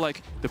I feel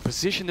like the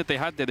position that they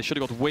had there, they should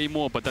have got way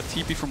more, but that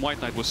TP from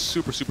WhiteKnight was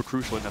super, super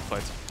crucial in that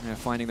fight. Yeah,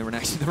 finding the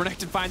Renekton. The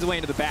Renekton finds a way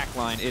into the back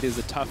line. It is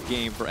a tough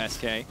game for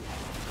SK.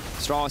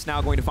 Astralis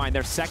now going to find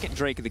their second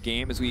Drake of the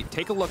game as we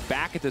take a look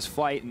back at this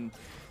fight, and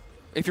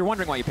if you're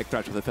wondering why you pick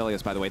Thresh with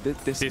Aphelios, by the way,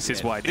 this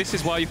is why. This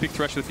is why you pick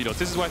Thresh with Aphelios.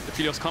 This is why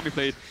Aphelios can't be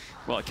played.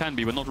 Well, it can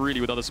be, but not really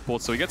with other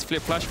supports. So he gets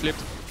flash flipped.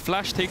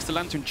 Flash takes the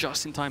Lantern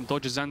just in time,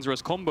 dodges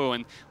Zanzarah's combo,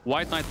 and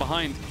WhiteKnight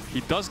behind.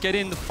 He does get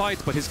in the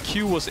fight, but his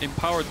Q was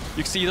empowered.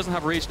 You can see he doesn't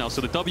have rage now, so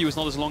the W is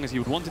not as long as he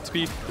would want it to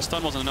be. The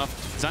stun wasn't enough.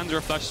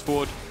 Zanzarah flashes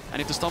forward,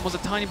 and if the stun was a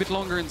tiny bit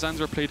longer and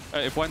Zanzarah played,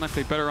 if WhiteKnight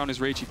played better around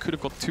his rage, he could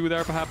have got 2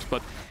 there perhaps,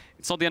 but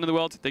it's not the end of the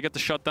world. They get the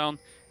shutdown.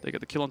 They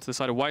get the kill onto the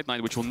side of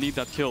WhiteKnight, which will need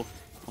that kill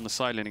on the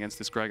side lane against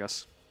this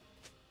Gragas.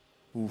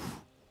 Oof.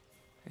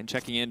 And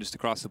checking in just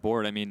across the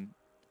board, I mean,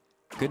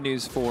 good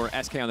news for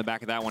SK on the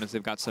back of that one is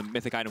they've got some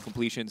mythic item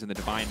completions in the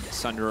Divine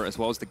Sunderer as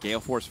well as the Gale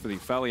Force for the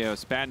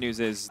Aphelios. Bad news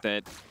is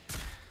that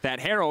that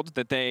Herald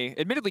that they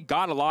admittedly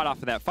got a lot off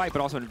of that fight,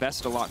 but also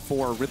invested a lot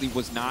for, really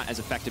was not as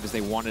effective as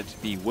they wanted it to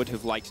be. Would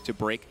have liked to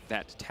break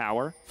that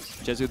tower.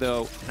 Jezu,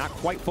 though, not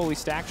quite fully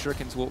stacked.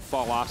 Shurikens will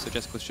fall off, so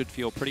Jeskla should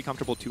feel pretty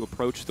comfortable to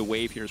approach the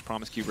wave here as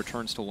promisq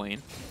returns to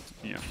lane.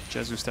 Yeah,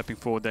 Jezu stepping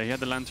forward there. He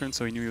had the Lantern,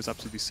 so he knew he was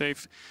absolutely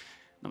safe.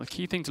 Now, the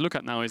key thing to look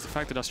at now is the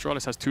fact that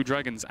Astralis has 2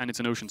 dragons and it's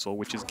an Ocean Soul,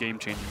 which is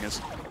game-changing,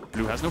 as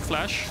Blue has no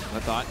flash. I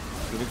thought.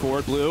 Moving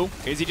forward, Blue.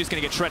 Is he just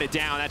going to get shredded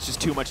down? That's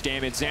just too much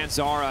damage.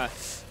 Zanzarah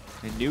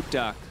and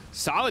nukeduck.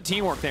 Solid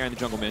teamwork there in the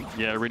jungle mid.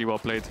 Yeah, really well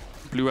played.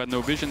 Blue had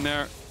no vision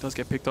there. Does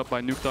get picked up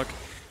by nukeduck.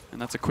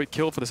 And that's a quick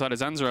kill for the side of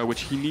Zanzarah,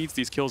 which he needs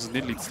these kills as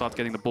Nidalee to start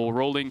getting the ball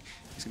rolling.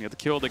 He's going to get the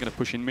kill. They're going to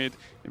push in mid.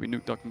 Maybe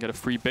nukeduck can get a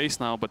free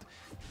base now, but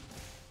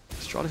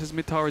Astralis'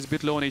 mid tower is a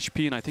bit low on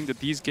HP, and I think that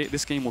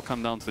this game will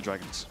come down to the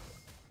dragons.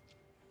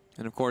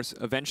 And of course,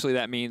 eventually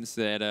that means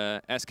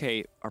that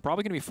SK are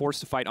probably going to be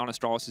forced to fight on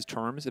Astralis'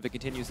 terms. If it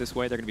continues this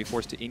way, they're going to be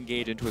forced to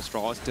engage into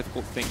Astralis.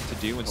 Difficult thing to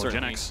do, and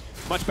certainly Jenax.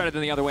 Much better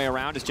than the other way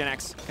around, as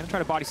Jenax going to try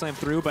to body slam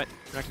through, but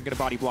they're not going to get a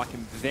body block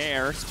him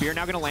there. Spear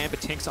now going to land, but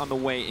TynX on the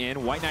way in.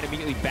 WhiteKnight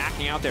immediately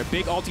backing out there.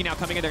 Big ulti now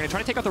coming in. They're going to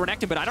try to take out the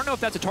Renekton, but I don't know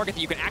if that's a target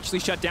that you can actually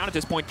shut down at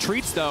this point.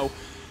 Treatz, though,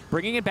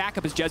 bringing it back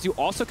up as Jezu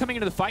also coming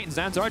into the fight, and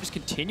Zanzarah just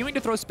continuing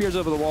to throw spears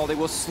over the wall. They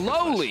will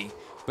slowly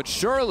but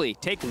surely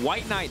take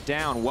WhiteKnight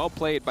down. Well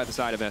played by the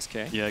side of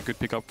SK. Yeah, good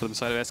pick up for the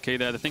side of SK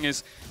there. The thing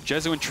is,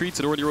 Jezu and Treatz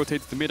had already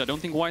rotated to mid. I don't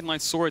think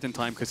WhiteKnight saw it in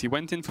time because he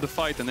went in for the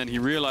fight and then he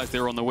realized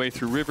they were on the way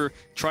through river,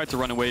 tried to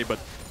run away, but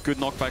good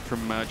knockback from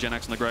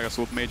Jenax and the Gragas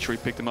Wolf made sure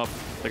he picked him up.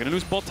 They're going to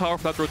lose bot tower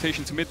for that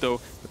rotation to mid though,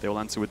 but they will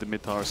answer with the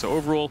mid tower. So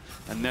overall,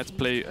 a net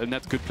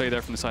good play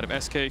there from the side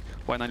of SK.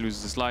 WhiteKnight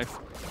loses his life.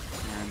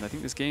 And I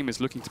think this game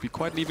is looking to be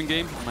quite an even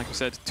game. And like we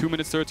said, 2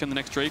 minutes 30 on the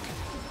next Drake.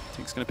 I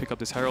think he's going to pick up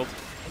this Herald.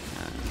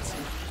 And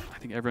I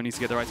think everyone needs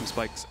to get their item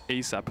spikes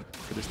ASAP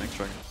for this next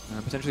Dragon.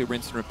 Potentially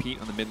rinse and repeat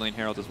on the mid lane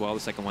Herald as well. The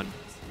second one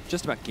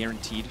just about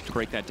guaranteed to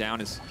break that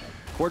down, as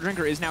Core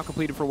Drinker is now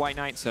completed for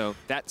WhiteKnight, so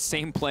that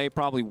same play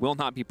probably will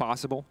not be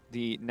possible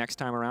the next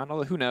time around,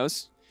 although who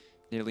knows.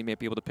 Nidalee may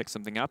be able to pick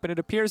something up, and it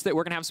appears that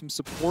we're going to have some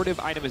supportive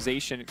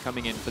itemization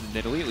coming in for the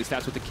Nidalee. At least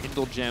that's what the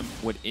Kindle Gem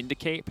would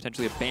indicate.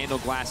 Potentially a Bandle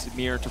Glass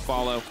Mirror to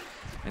follow,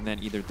 and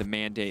then either the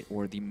Mandate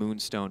or the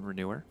Moonstone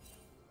Renewer.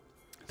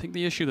 I think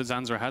the issue that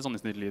Zanzarah has on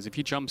this Nidalee is if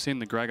he jumps in,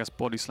 the Gragas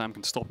body slam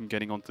can stop him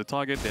getting onto the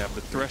target. They have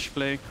the Thresh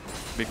play.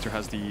 Viktor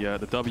has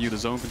the W, the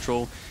zone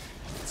control.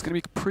 It's going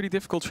to be pretty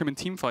difficult for him in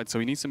teamfight, so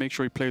he needs to make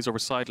sure he plays over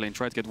side lane,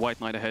 try to get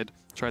WhiteKnight ahead,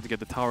 try to get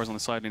the towers on the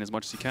side lane as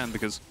much as he can,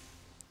 because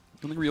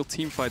the only real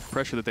teamfight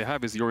pressure that they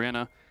have is the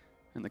Orianna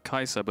and the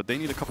Kai'Sa, but they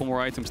need a couple more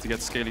items to get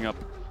scaling up.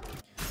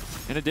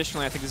 And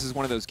additionally, I think this is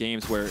one of those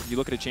games where you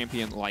look at a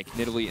champion like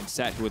Nidalee and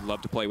Sett, who would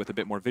love to play with a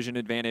bit more vision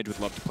advantage, would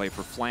love to play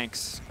for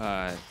flanks,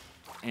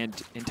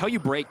 and until you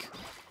break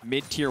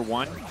mid-tier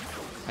 1,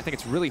 I think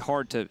it's really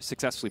hard to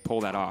successfully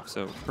pull that off.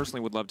 So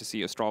personally would love to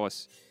see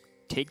Astralis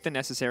take the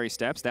necessary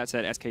steps. That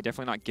said, SK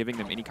definitely not giving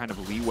them any kind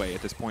of leeway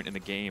at this point in the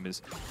game,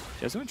 as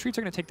Jezu and Treatz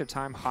are going to take their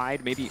time,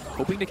 hide, maybe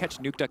hoping to catch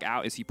nukeduck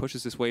out as he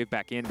pushes this wave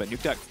back in, but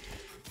nukeduck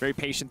very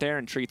patient there,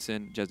 and Treatz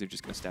and Jezu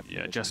just going to step in.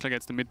 Yeah, Jeskla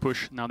gets the mid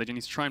push. Now they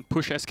need to try and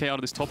push SK out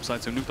of this top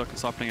side so nukeduck can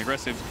start playing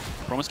aggressive.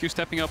 promisq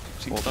stepping up.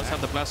 He does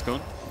have the blast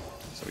cone,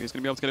 so he's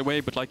going to be able to get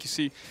away, but like you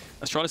see,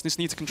 Astralis just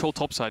needs to control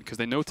top side because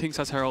they know TynX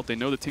has Herald, they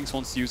know that TynX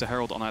wants to use a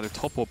Herald on either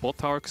top or bot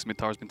tower because mid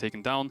tower has been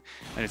taken down,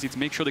 and they need to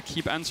make sure they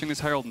keep answering this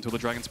Herald until the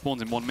Dragon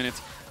spawns in 1 minute.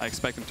 I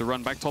expect them to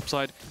run back top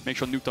side, make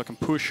sure nukeduck can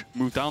push,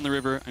 move down the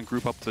river, and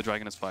group up to the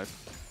Dragon as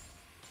 5.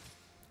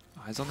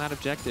 Eyes on that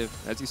objective.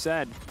 As you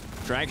said,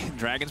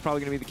 Dragon's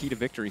probably going to be the key to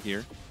victory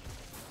here.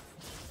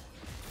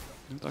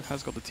 nukeduck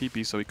has got the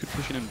TP, so he could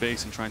push in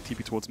base and try and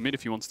TP towards mid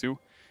if he wants to.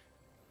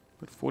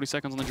 But 40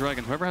 seconds on the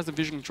Dragon. Whoever has the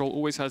vision control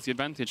always has the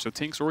advantage. So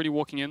TynX already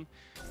walking in,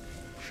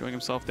 showing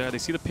himself there. They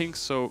see the pinks,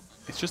 so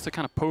it's just a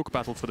kind of poke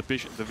battle for the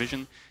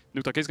vision.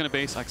 nukeduck is going to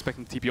base. I expect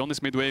him to TP on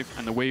this mid wave,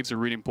 and the waves are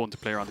really important to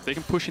play around. If they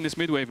can push in this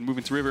mid wave and move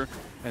into river,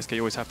 SK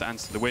always have to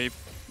answer the wave.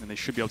 and they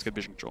should be able to get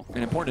vision control.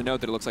 And important to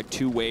note that it looks like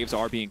 2 waves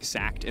are being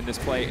sacked in this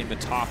play in the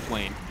top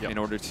lane in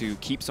order to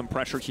keep some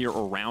pressure here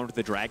around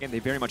the dragon. They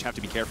very much have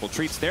to be careful.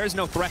 Treatz, there's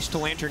no Thresh to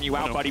lantern you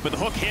out, buddy, but the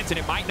hook hits and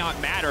it might not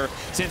matter.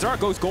 Zanzarah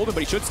goes golden,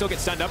 but he should still get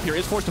stunned up here.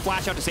 Is forced to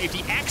flash out to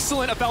safety.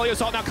 Excellent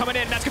Aphelios ult now coming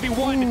in, and that's going to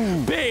be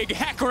one big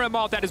Hecarim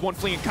ult. That is one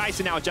fleeing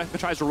Kai'Sa now. Jeskla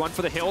tries to run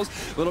for the hills.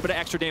 A little bit of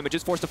extra damage.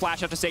 Is forced to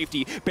flash out to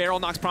safety. Barrel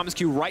knocks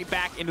promisq right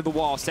back into the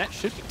wall. Sett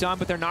should be done,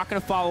 but they're not going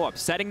to follow up.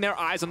 Setting their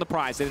eyes on the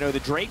prize. They know the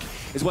Drake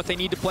is what they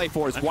need to play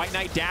for as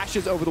WhiteKnight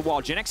dashes over the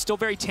wall. Jenax still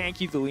very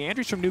tanky. The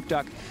Leandry's from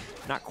nukeduck.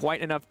 Not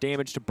quite enough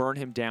damage to burn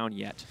him down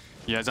yet.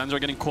 Yeah, Zanzarah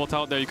getting caught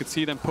out there. You could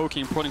see them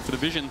poking and prodding for the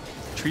vision.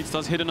 Treatz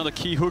does hit another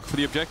key hook for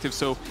the objective,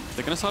 so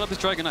they're going to start up this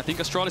dragon. I think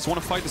Astralis want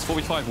to fight this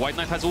 4v5.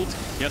 WhiteKnight has ult.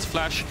 He has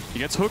flash. He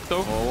gets hooked,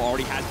 though. Oh,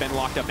 already has been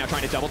locked up now,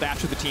 trying to double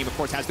dash with the team. Of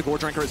course, has the Gore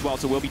Drinker as well,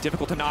 so will be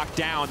difficult to knock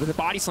down. But the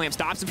body slam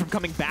stops him from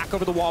coming back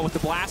over the wall with the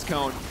blast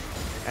cone.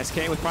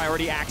 SK with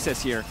priority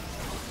access here.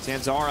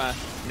 Zanzarah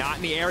not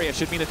in the area.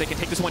 Should mean that they can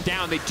take this one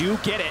down. They do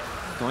get it.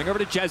 Going over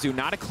to Jezu,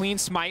 not a clean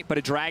smite, but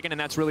a dragon, and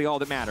that's really all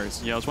that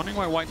matters. Yeah, I was wondering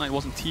why WhiteKnight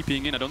wasn't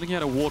TPing in. I don't think he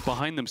had a ward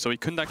behind them, so he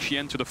couldn't actually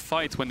enter the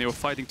fight when they were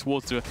fighting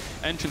towards the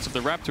entrance of the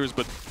Raptors,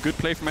 but good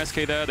play from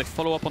SK there. They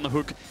follow up on the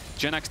hook.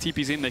 Jenax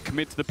TPs in, they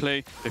commit to the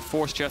play. They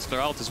force Jeskla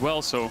out as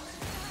well, so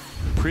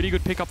pretty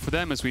good pickup for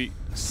them as we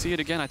see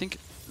it again. I think,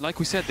 like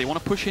we said, they want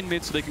to push in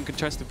mid so they can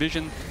contest the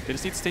vision. They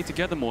just need to stay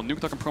together more.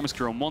 nukeduck and promisq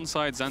are on one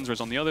side,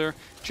 Zanzarah's on the other,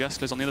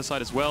 Jeskla's on the other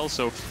side as well,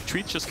 so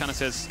Treatz just kind of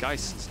says,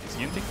 guys, is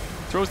he hinting?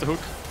 Throws the hook.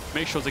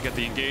 Make sure they get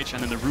the engage,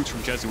 and then the route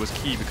from Jezu was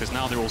key because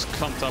now they're all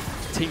clumped up.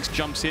 TynX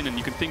jumps in, and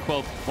you can think,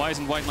 well, why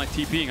isn't WhiteKnight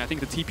TPing? I think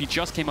the TP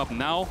just came up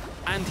now,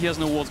 and he has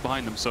no wards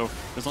behind him, so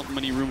there's not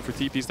many room for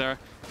TPs there.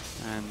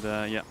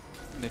 And yeah,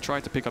 they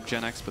tried to pick up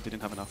Jenax, but they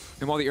didn't have enough.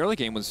 And while the early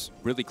game was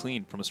really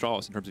clean from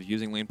Astralis in terms of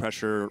using lane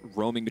pressure,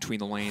 roaming between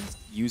the lanes,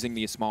 using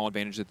the small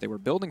advantage that they were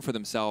building for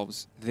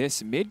themselves,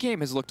 this mid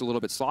game has looked a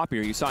little bit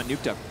sloppier. You saw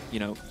nukeduck,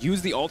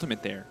 use the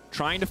ultimate there,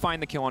 trying to find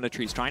the kill on a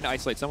Treatz, trying to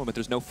isolate someone, but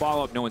there's no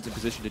follow-up, no one's in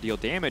position to deal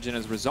damage, and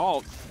as a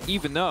result,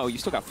 even though you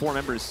still got 4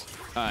 members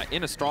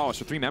in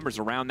Astralis, or 3 members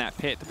around that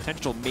pit, the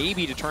potential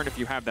maybe to turn if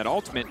you have that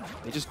ultimate,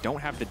 they just don't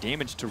have the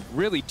damage to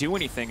really do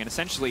anything, and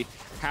essentially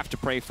have to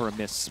pray for a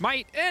missed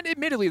smite, and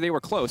admittedly they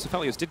were close.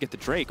 Aphelios did get the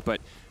Drake, but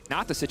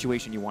not the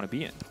situation you want to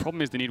be in. The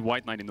problem is they need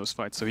WhiteKnight in those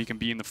fights, so he can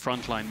be in the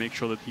front line, make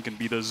sure that he can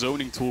be the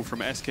zoning tool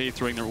from SK,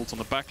 throwing their ults on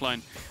the back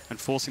line and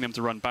forcing them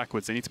to run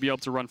backwards. They need to be able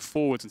to run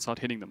forwards and start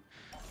hitting them.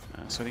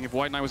 So I think if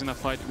WhiteKnight was in that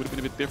fight, it would have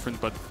been a bit different,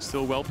 but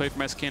still well played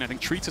from SK, and I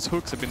think Treatz's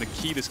hooks have been the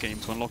key this game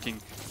to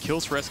unlocking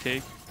kills for SK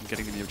and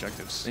getting them the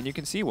objectives. And you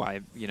can see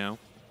why,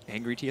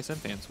 angry TSM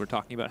fans were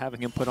talking about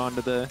having him put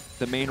onto the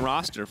main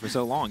roster for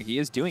so long. He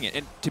is doing it.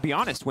 And to be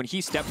honest, when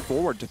he stepped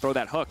forward to throw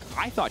that hook,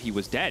 I thought he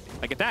was dead.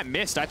 Like, if that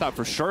missed, I thought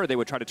for sure they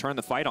would try to turn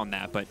the fight on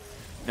that, but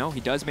no,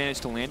 he does manage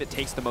to land it,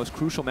 takes the most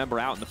crucial member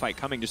out in the fight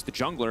coming, just the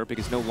jungler,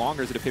 because no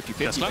longer is it a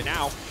 50-50, but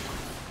now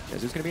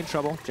Jezu's going to be in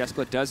trouble.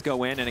 Jeskla does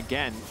go in, and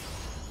again,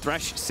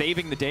 Thresh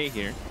saving the day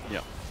here. Yeah.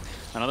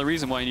 Another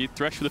reason why you need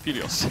Thresh with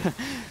Aphelios.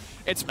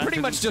 It's pretty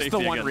much just the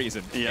one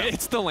reason. Yeah.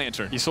 It's the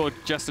lantern. You saw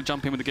Jeskla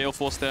jump in with the Gale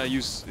Force there,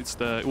 it's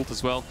the ult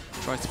as well.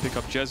 Tries to pick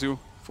up Jezu,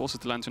 forces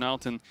the lantern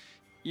out, and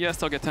yes,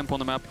 they'll get tempo on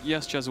the map.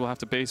 Yes, Jezu will have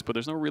to base, but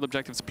there's no real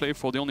objectives to play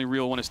for. The only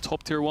real one is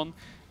top tier 1,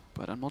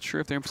 but I'm not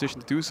sure if they're in position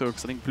to do so,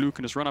 because I think blue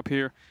can just run up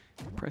here,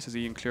 presses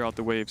E and clear out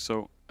the wave.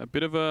 So a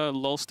bit of a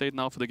lull state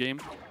now for the game.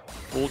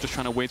 All just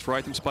trying to wait for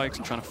item spikes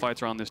and trying to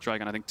fight around this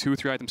dragon. I think 2 or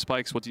 3 item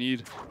spikes, what you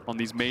need on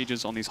these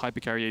mages, on these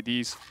hypercarry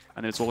ADs,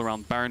 and then it's all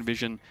around Baron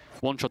vision.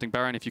 One-shotting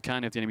Baron if you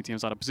can, if the enemy team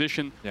is out of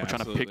position, or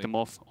trying to pick them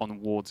off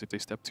on wards if they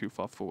step too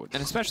far forward.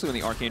 And especially when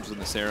the Archangels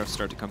and the Seraphs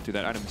start to come through,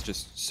 that item is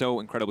just so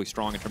incredibly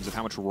strong in terms of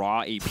how much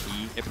raw AP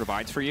it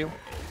provides for you.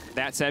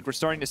 That said, we're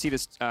starting to see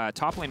this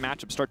top lane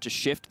matchup start to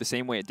shift the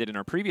same way it did in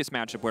our previous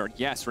matchup, where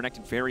yes,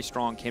 Renekton very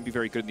strong, can be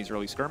very good in these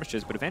early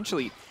skirmishes, but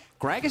eventually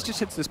Gragas just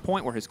hits this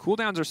point where his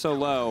cooldowns are so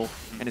low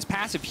and his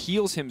passive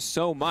heals him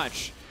so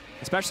much,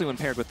 especially when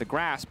paired with the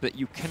grasp, that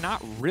you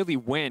cannot really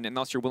win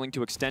unless you're willing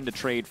to extend a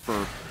trade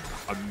for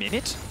a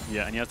minute.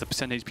 Yeah, and he has the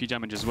percent HP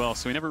damage as well,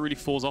 so he never really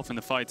falls off in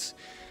the fights.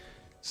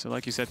 So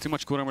like you said, too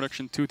much cooldown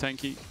reduction, too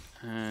tanky,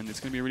 and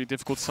it's going to be a really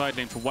difficult side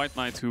lane for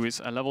WhiteKnight, who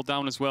is a level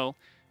down as well.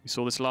 We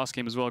saw this last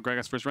game as well,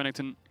 Gragas versus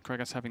Renekton,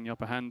 Gragas having the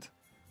upper hand.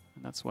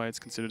 And that's why it's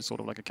considered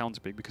sort of like a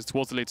counter pick, because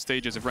towards the late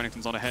stages, if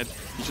Renekton's on ahead,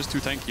 he's just too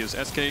tanky.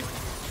 As SK, you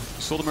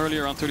saw them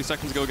earlier around 30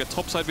 seconds ago get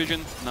topside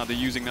vision. Now they're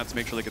using that to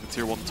make sure they get the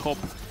tier 1 top.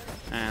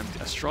 And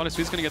Astralis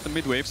is going to get the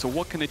mid wave, so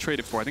what can they trade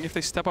it for? I think if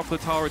they step up for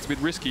the tower, it's a bit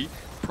risky.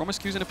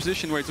 promisq's in a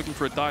position where he's looking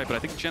for a dive, but I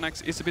think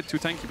Jenax is a bit too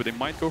tanky, but they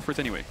might go for it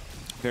anyway.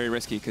 Very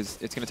risky, because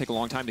it's going to take a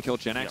long time to kill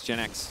Jenax. Yep.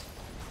 Jenax,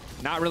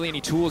 not really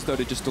any tools, though,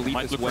 to just delete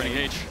might this look wave. for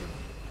engage.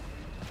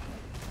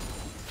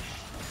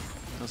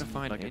 Doesn't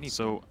find anything.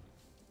 So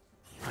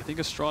I think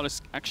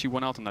Astralis actually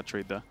went out on that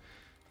trade there.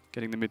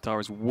 Getting the mid tower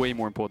is way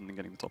more important than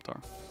getting the top tower.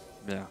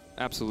 Yeah,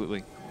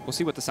 absolutely. We'll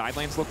see what the side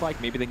lanes look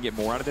like. Maybe they can get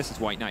more out of this as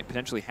WhiteKnight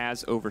potentially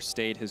has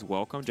overstayed his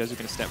welcome. Jezu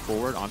going to step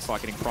forward.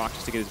 Onslaught getting proc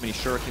just to get as many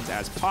shurikens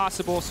as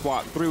possible.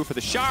 Swap through for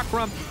the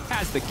Chakram.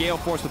 Has the Gale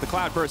Force with the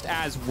Cloud Burst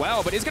as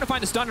well, but is going to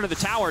find a stun under the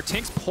tower.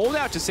 TynX pulled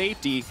out to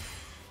safety.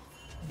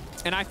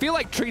 And I feel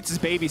like Treatz is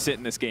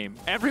babysitting this game.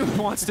 Everyone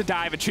wants to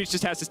dive, and Treatz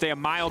just has to stay a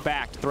mile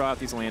back to throw out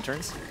these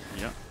lanterns.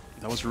 Yeah,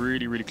 that was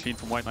really, really clean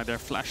from WhiteKnight there.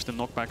 Flashed the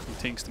knockback from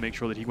TynX to make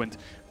sure that he went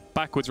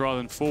backwards rather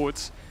than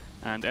forwards.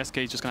 And SK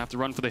is just going to have to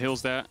run for the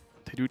hills there.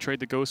 They do trade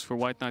the Ghost for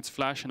WhiteKnight's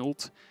flash and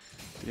ult.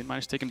 They didn't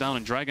manage to take him down,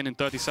 and Dragon in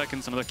 30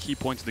 seconds, another key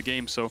point of the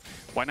game. So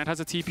WhiteKnight has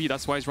a TP,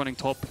 that's why he's running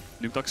top.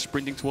 nukeduck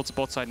sprinting towards the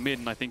bot side mid,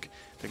 and I think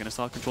they're going to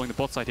start controlling the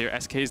bot side here.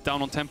 SK is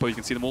down on tempo, you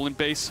can see them all in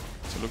base.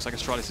 So it looks like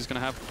Astralis is going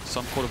to have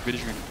some sort of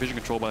vision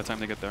control by the time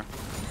they get there.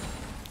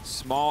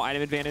 Small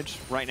item advantage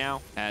right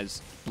now,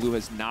 as Blue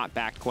has not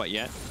backed quite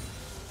yet.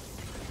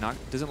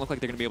 Doesn't look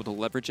like they're going to be able to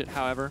leverage it,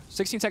 however.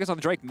 16 seconds on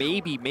the Drake.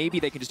 Maybe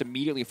they can just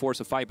immediately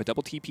force a fight, but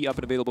double TP up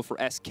and available for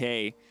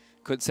SK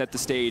could set the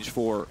stage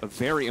for a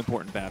very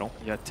important battle.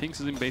 Yeah, TynX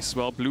is in base as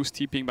well. Blue's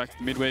TPing back to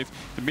the mid wave.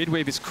 The mid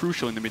wave is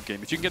crucial in the mid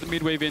game. If you can get the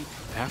mid wave in,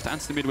 they have to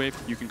answer the mid wave,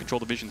 you can control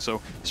the vision.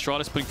 So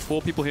Astralis putting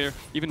 4 people here.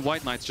 Even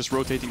WhiteKnight's just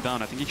rotating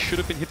down. I think he should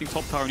have been hitting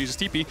top tower and use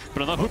his TP,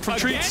 but another hook from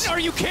Treatz.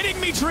 Are you kidding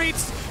me,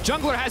 Treatz?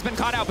 Jungler has been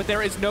caught out, but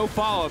there is no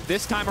follow-up.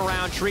 This time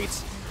around,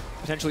 Treatz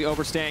potentially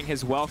overstaying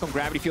his welcome.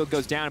 Gravity field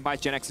goes down and buys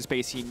Jenax the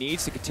space he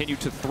needs to continue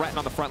to threaten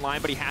on the front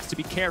line, but he has to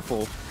be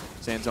careful.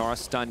 Zanzarah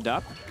stunned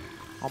up.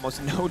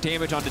 Almost no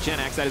damage onto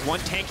Jenax. That is one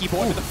tanky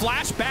boy with the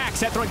flashback.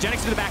 Sett throwing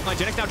Jenax to the backline.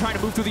 Jenax now trying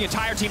to move through the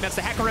entire team. That's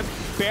the Hecarim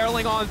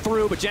barreling on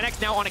through, but Jenax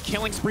now on a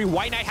killing spree.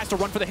 WhiteKnight has to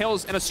run for the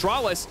hills, and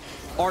Astralis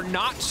are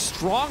not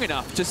strong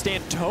enough to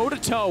stand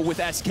toe-to-toe with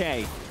SK.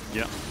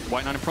 Yeah,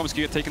 WhiteKnight and promisq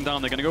get taken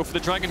down. They're going to go for the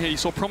Dragon here. You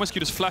saw promisq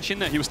just flash in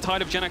there. He was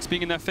tired of Jenax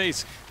being in their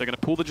face. They're going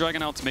to pull the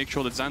Dragon out to make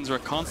sure that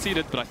Zanzarah can't see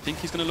it, but I think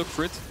he's going to look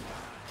for it.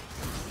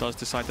 Does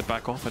decide to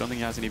back off. I don't think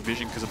he has any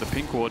vision because of the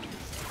pink ward.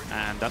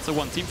 And that's a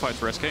one-team fight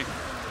for SK.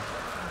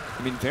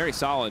 I mean, very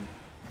solid.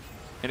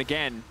 And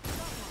again,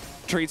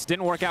 Treatz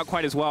didn't work out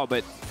quite as well,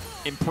 but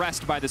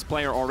impressed by this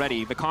player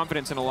already. The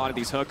confidence in a lot of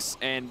these hooks,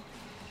 and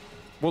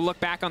we'll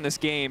look back on this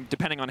game,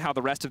 depending on how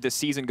the rest of this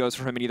season goes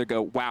for him, and either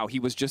go, wow, he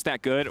was just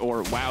that good,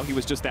 or wow, he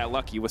was just that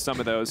lucky with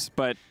some of those.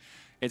 But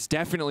it's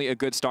definitely a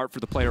good start for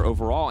the player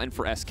overall, and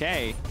for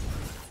SK.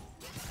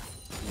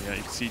 Yeah,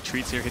 you can see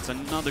Treatz here hits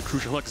another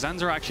crucial hook.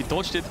 Zanzarah actually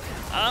dodged it.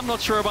 I'm not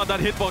sure about that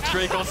hitbox,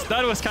 Drakos.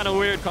 That was kind of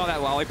weird. Call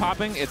that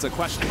lollipopping. It's a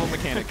questionable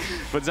mechanic.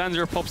 But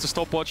Zanzarah pops the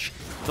stopwatch,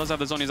 does have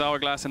this on his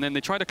hourglass, and then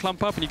they try to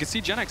clump up, and you can see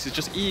Jenax is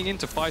just eating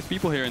into 5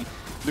 people here, and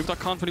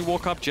nukeduck can't really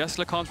walk up,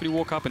 Jeskla can't really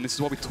walk up, and this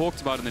is what we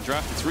talked about in the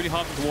draft. It's really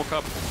hard for them to walk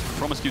up.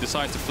 promisq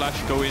decides to flash,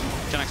 go in,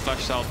 Jenax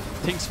flashes out,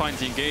 TynX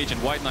finds the engage,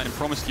 and WhiteKnight and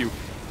promisq.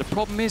 The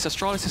problem is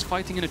Astralis is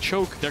fighting in a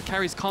choke. Their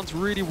carries can't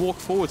really walk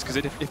forwards, because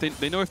if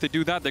they know if they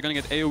do that, they're going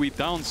to get AoE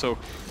down. So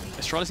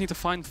Astralis need to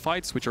find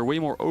fights which are way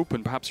more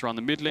open, perhaps around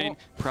the mid lane,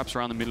 perhaps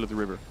around the middle of the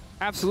river.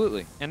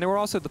 Absolutely. And they were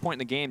also at the point in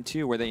the game,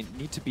 too, where they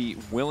need to be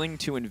willing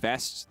to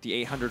invest the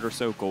 800 or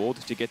so gold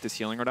to get this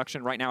healing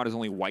reduction. Right now, it is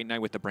only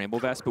WhiteKnight with the Bramble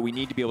Vest, but we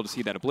need to be able to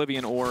see that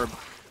Oblivion Orb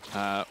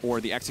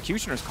or the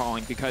Executioner's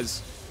Calling,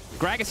 because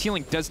Gragas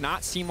healing does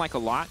not seem like a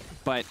lot,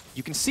 but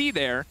you can see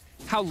there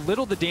how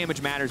little the damage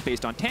matters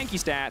based on tanky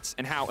stats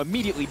and how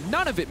immediately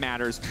none of it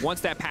matters once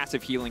that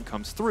passive healing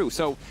comes through.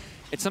 So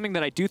it's something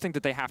that I do think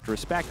that they have to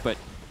respect, but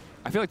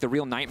I feel like the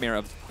real nightmare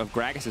of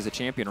Gragas as a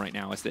champion right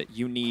now is that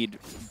you need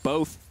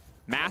both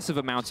massive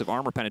amounts of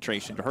armor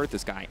penetration to hurt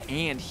this guy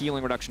and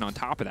healing reduction on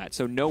top of that.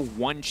 So no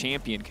one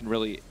champion can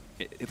really,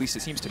 at least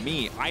it seems to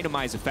me,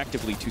 itemize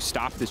effectively to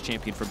stop this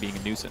champion from being a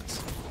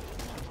nuisance.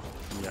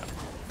 Yeah.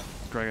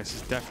 Gragas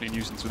is definitely a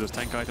nuisance with those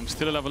tank items.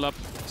 Still a level up,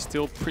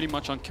 still pretty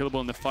much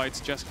unkillable in the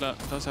fights. Jeskla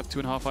does have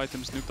 2.5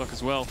 items, nukeduck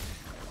as well.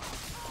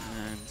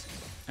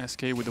 And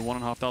SK with the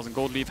 1,500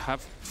 gold lead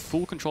have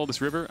full control of this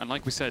river. And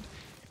like we said,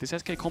 if this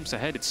SK comps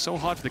ahead, it's so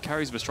hard for the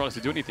carries of Astralis to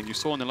do anything. You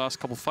saw in the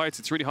last couple fights,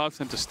 it's really hard for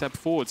them to step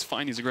forwards,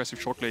 find these aggressive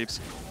shocklaves,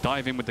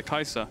 dive in with the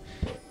Kai'Sa.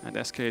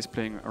 And SK is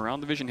playing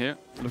around the vision here,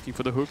 looking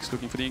for the hooks,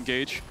 looking for the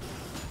engage.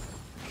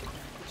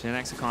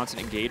 Jenax a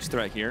constant engage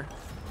threat here.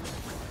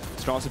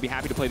 Should also be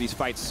happy to play these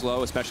fights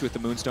slow, especially with the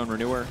Moonstone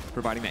Renewer,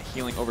 providing that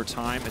healing over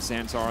time as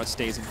Zanzarah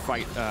stays in the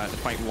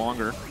fight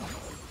longer.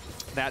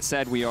 That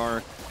said, we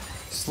are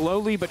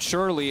slowly but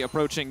surely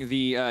approaching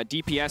the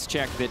DPS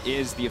check that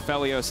is the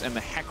Aphelios and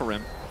the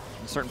Hecarim.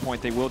 At a certain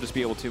point, they will just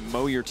be able to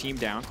mow your team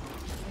down.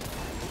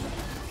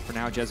 For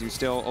now, Jezu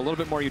still a little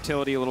bit more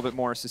utility, a little bit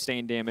more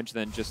sustained damage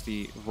than just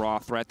the raw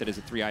threat that is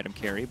a 3-item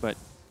carry, but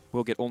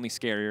will get only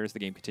scarier as the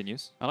game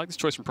continues. I like this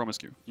choice from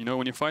promisq. You know,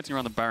 when you're fighting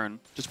around the Baron,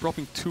 just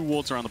dropping 2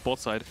 wards around the bot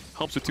side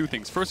helps with 2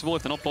 things. First of all,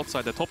 if they're not bot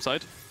side, they're top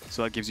side,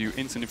 so that gives you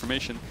instant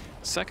information.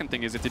 Second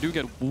thing is, if they do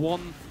get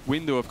 1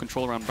 window of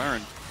control around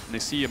Baron, and they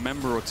see a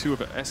member or 2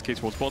 of SK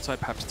towards bot side,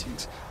 perhaps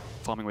TynX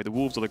farming away the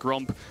wolves or the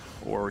grump,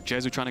 or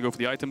Jezu trying to go for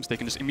the items, they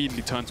can just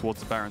immediately turn towards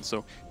the Baron.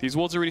 So these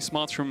wards are really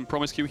smart from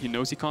promisq. He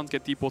knows he can't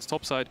get deep wards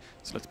top side,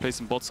 so let's place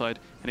him bot side.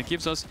 And it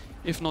gives us,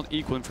 if not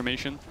equal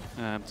information,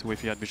 to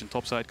if he had vision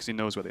top side, because he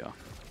knows where they are.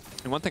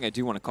 And one thing I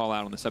do want to call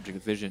out on the subject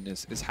of vision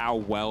is how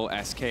well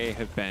SK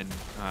have been,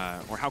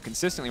 or how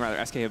consistently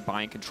rather, SK have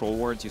buying control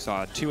wards. You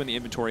saw 2 in the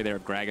inventory there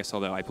of Gragas,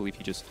 although I believe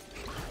he just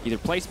either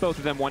placed both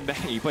of them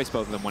he placed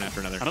both of them one after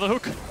another. Another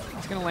hook.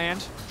 It's going to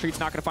land. Treatz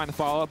not going to find the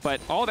follow-up,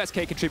 but all of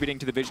SK contributing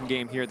to the vision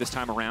game here this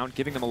time around,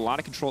 giving them a lot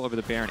of control over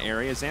the Baron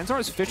area.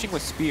 Zanzarah is fishing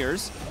with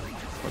spears.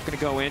 What's going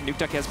to go in?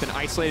 Nukeduck has been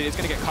isolated. It's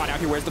going to get caught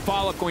out here. Where's the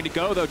follow-up going to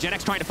go, though?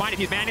 Jenax trying to find it.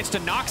 He's managed to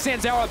knock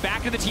Zanzarah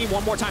back to the team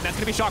one more time. That's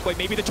going to be Shockwave.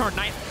 Maybe the turn.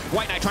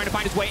 WhiteKnight trying to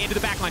find his way into the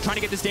backline, trying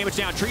to get this damage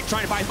down. Treatz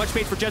trying to find as much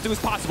space for Jezu as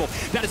possible.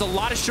 That is a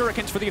lot of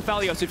shurikens for the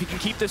Aphelios if he can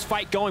keep this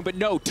fight going. But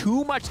no,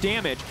 too much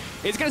damage.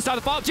 It's going to stop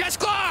the follow-up.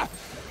 Jeskla!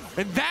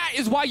 And that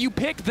is why you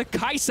pick the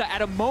Kai'Sa.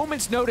 At a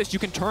moment's notice, you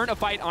can turn a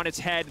fight on its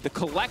head. The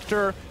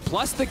Collector,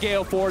 plus the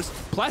Gale Force,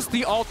 plus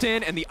the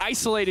ult-in, and the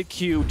isolated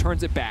Q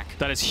turns it back.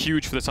 That is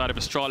huge for the side of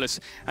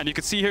Astralis. And you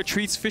can see here,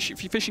 Treatz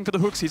fishing for the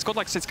hooks. He's got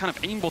like this kind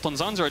of aimbot on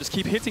Zanzarah, just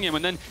keep hitting him.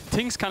 And then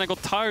TynX kind of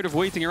got tired of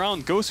waiting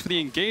around, goes for the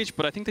engage,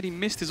 but I think that he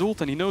missed his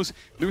ult, and he knows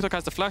nukeduck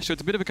has the flash, so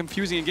it's a bit of a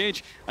confusing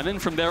engage. And then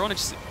from there on,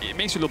 it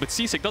makes you a little bit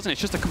seasick, doesn't it?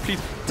 It's just a complete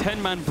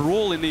 10-man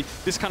brawl in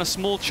this kind of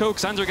small choke.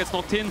 Zanzarah gets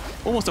knocked in,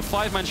 almost a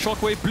 5-man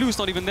shockwave. Blue's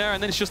not even there,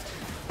 and then it's just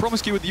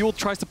promisq with the ult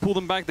tries to pull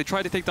them back. They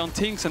try to take down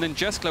TynX, and then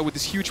Jeskla with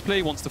this huge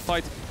play once the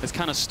fight has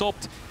kind of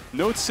stopped.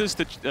 Notices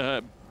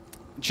that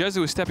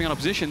Jezu is stepping out of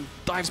position,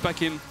 dives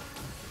back in,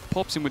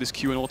 pops him with his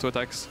Q and auto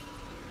attacks,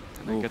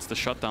 and then gets the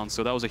shutdown.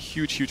 So that was a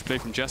huge, huge play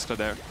from Jeskla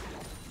there,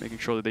 making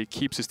sure that they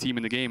keeps his team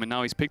in the game. And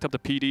now he's picked up the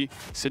PD,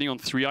 sitting on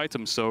 3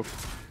 items. So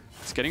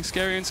it's getting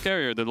scarier and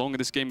scarier the longer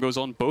this game goes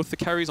on. Both the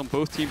carries on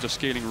both teams are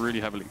scaling really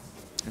heavily.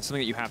 And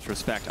something that you have to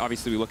respect.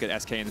 Obviously, we look at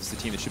SK, and this is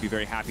a team that should be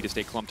very happy to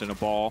stay clumped in a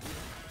ball.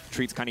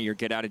 Treat's kind of your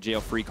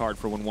get-out-of-jail-free card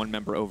for when one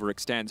member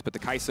overextends, but the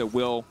Kai'Sa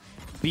will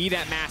be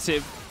that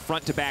massive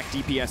front-to-back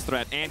DPS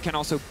threat and can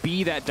also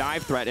be that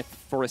dive threat if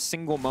for a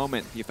single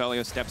moment the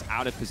Aphelios steps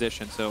out of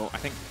position. So I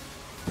think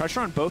pressure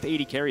on both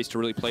AD carries to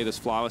really play this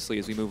flawlessly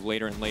as we move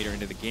later and later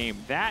into the game.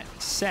 That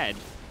said,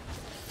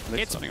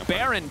 it's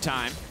Baron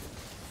time.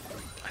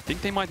 I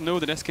think they might know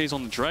that SK is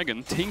on the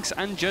Dragon. TynX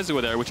and Jezu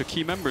are there, which are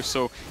key members,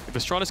 so if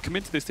Astralis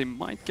commit to this, they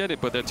might get it,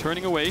 but they're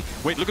turning away.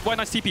 Wait, look at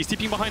WhiteKnight's TP. He's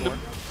TPing behind them.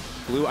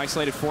 Blue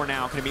isolated 4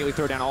 now, can immediately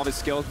throw down all of his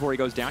skills before he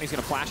goes down. He's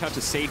going to flash out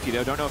to safety,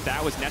 though. Don't know if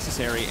that was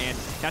necessary, and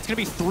that's going to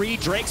be 3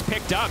 Drakes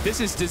picked up. This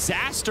is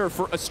disaster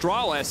for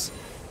Astralis.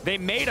 They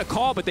made a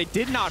call, but they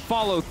did not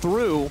follow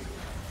through.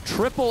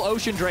 Triple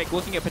Ocean Drake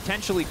looking at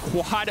potentially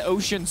quad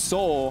Ocean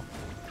Soul.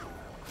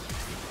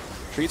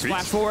 Treatz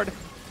flash forward.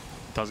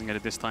 Doesn't get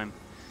it this time.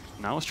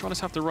 Now Astralis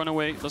have to run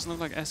away. Doesn't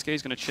look like SK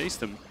is going to chase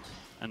them.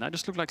 And that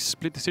just looked like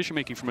split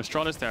decision-making from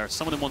Astralis there.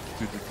 Some of them wanted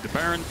to do the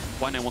Baron,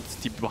 WhiteKnight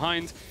wanted to TP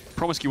behind,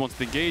 promisq wanted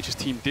to engage, his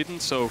team didn't,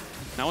 so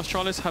now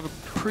Astralis have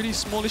a pretty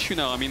small issue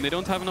now. I mean, they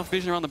don't have enough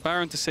vision around the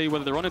Baron to say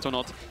whether they're on it or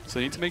not, so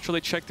they need to make sure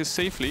they check this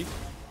safely.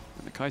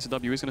 And the Kai'Sa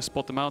W is going to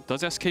spot them out.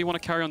 Does SK want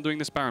to carry on doing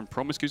this Baron?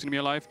 promisq is going to be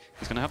alive,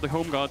 he's going to have the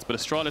home guards, but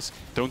Astralis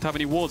don't have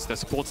any wards, their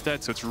support's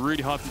dead, so it's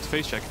really hard for them to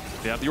face check.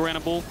 They have the Orianna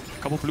ball,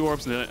 a couple of blue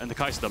orbs, and the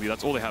Kai'Sa W,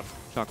 that's all they have.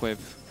 Shockwave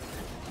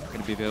going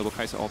to be available,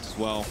 Kai'Sa ult as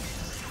well.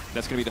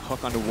 That's going to be the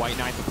hook onto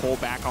WhiteKnight to pull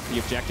back off the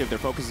objective. Their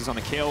focus is on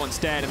the kill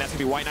instead, and that's going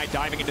to be WhiteKnight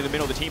diving into the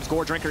middle. The team's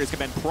Gore Drinker has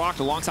been procced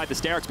alongside the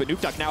Sterex, but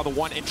nukeduck now the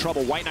one in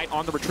trouble. WhiteKnight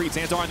on the retreat.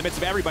 Zanzarah in the midst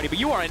of everybody, but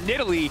you are a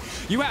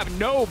Nidalee. You have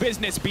no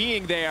business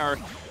being there.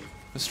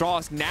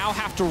 Astralis now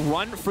have to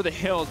run for the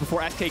hills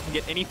before SK can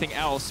get anything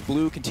else.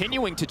 Blue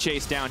continuing to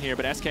chase down here,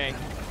 but SK,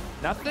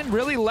 nothing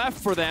really left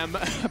for them.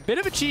 A bit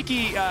of a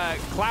cheeky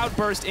cloud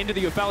burst into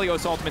the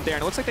Aphelios ultimate there,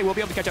 and it looks like they will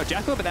be able to catch out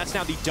Jeskla, but that's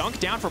now the dunk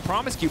down from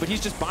promisq, but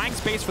he's just buying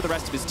space for the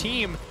rest of his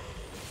team.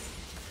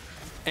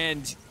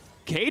 And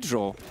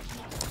Caedrel,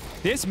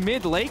 this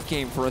mid-late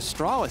game for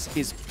Astralis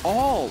is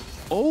all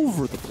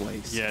over the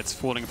place. Yeah, it's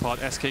falling apart.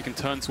 SK can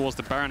turn towards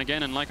the Baron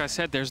again, and like I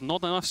said, there's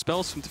not enough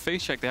spells for them to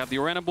face check. They have the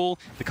Orianna ball,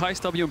 the Kai'Sa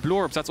W and Blue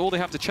Orbs, that's all they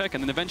have to check,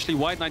 and then eventually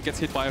WhiteKnight gets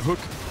hit by a hook.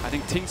 I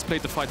think TynX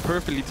played the fight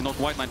perfectly to knock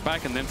WhiteKnight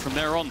back, and then from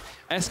there on,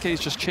 SK is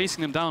just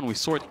chasing them down. We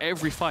saw it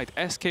every fight.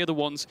 SK are the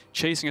ones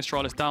chasing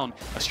Astralis down.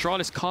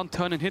 Astralis can't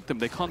turn and hit them.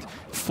 They can't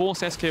force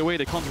SK away.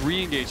 They can't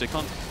re-engage. They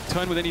can't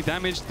turn with any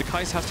damage. The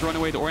Kai'Sa has to run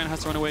away. The Orianna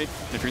has to run away.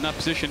 And if you're in that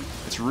position,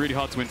 it's really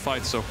hard to win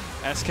fights. So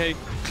SK,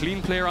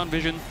 clean play around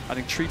vision. I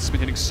think Treatz has been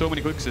hitting so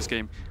many hooks this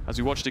game. As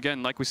we watched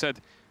again, like we said,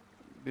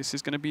 this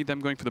is going to be them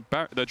going for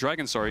the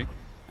Dragon, sorry.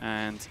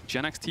 And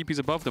Jenax TP's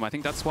above them. I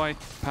think that's why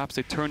perhaps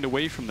they turned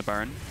away from the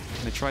Baron.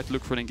 And they tried to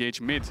look for an engage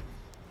mid.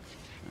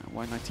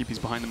 WhiteKnight TP's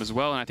behind them as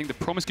well, and I think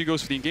the promisq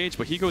goes for the engage,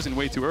 but he goes in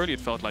way too early, it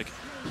felt like.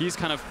 He's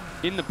kind of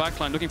in the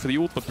backline looking for the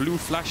ult, but Blue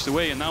flashed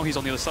away, and now he's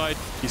on the other side.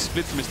 He's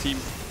split from his team.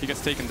 He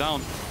gets taken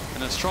down.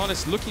 And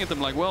Astralis looking at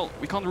them like, well,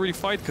 we can't really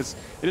fight because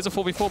it is a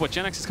 4v4, but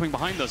Jenax is coming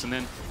behind us, and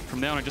then from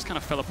there on it just kind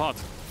of fell apart.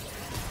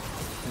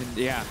 And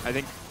yeah, I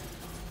think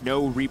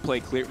no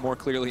replay more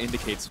clearly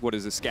indicates what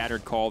is a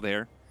scattered call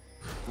there.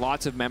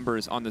 lots of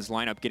members on this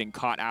lineup getting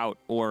caught out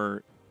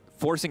or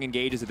forcing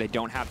engages that they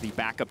don't have the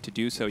backup to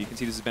do so. You can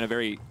see this has been a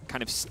very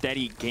kind of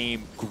steady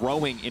game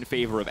growing in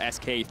favor of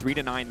SK.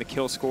 3-9 the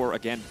kill score,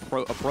 again,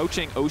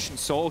 approaching Ocean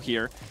Soul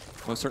here.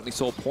 Most certainly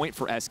Soul point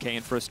for SK,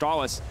 and for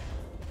Astralis,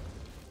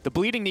 the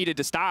bleeding needed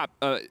to stop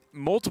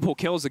multiple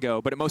kills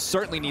ago, but it most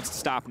certainly needs to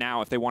stop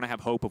now if they want to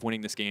have hope of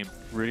winning this game.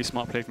 Really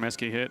smart play from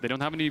SK here. They don't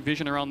have any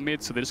vision around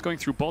mid, so they're just going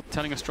through bot,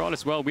 telling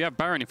Astralis, well, we have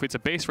Baron. If it's a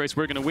base race,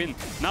 we're going to win.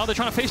 Now they're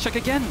trying to face check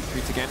again.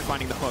 Treatz again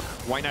finding the hook.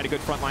 WhiteKnight a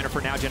good frontliner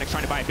for now. Jenax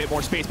trying to buy a bit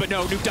more space, but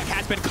no, nukeduck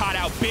has been caught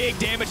out. Big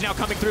damage now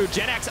coming through.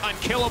 Jenax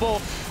unkillable.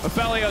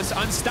 Aphelios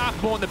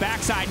unstoppable on the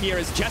backside here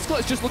as Jeskla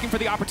is just looking for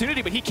the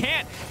opportunity, but he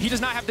can't. He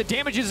does not have the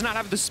damage, he does not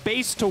have the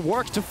space to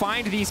work to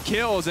find these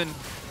kills, and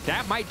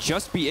that might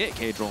just be it,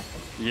 Caedrel.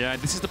 Yeah,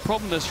 this is the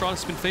problem that Astralis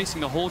has been facing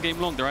the whole game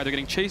long. They're either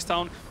getting chased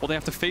down or they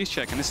have to face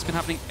check, and this has been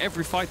happening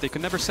every fight. They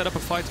could never set up a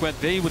fight where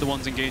they were the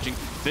ones engaging,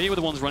 they were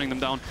the ones running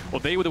them down, or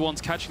they were the ones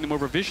catching them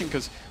over vision,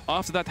 because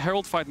after that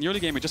Herald fight in the early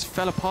game, it just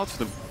fell apart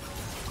for them.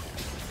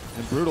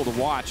 And brutal to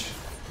watch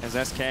as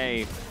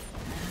SK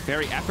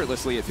very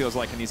effortlessly, it feels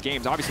like, in these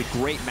games. Obviously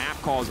great map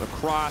calls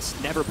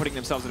across, never putting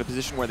themselves in a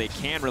position where they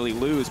can really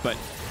lose, but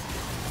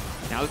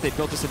now that they've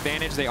built this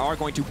advantage, they are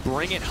going to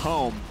bring it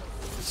home.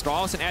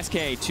 Astralis and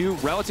SK, two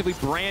relatively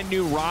brand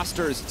new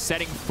rosters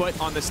setting foot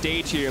on the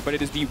stage here, but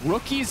it is the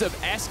rookies of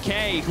SK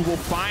who will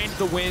find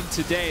the win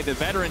today. The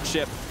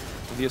veteranship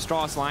of the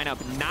Astralis lineup,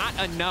 not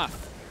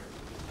enough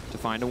to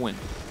find a win.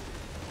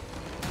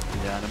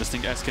 Yeah, and I just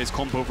think SK's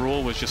comp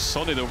overall was just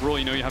solid overall.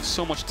 You know, you have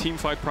so much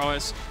teamfight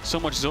prowess, so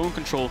much zone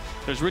control.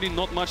 There's really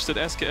not much that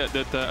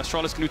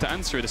Astralis can do to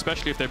answer it,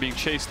 especially if they're being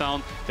chased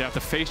down. They have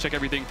to face check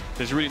everything.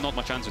 There's really not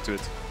much answer to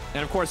it.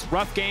 And of course,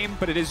 rough game,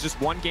 but it is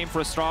just one game for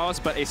Astralis,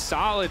 but a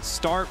solid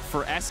start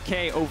for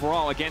SK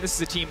overall. Again, this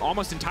is a team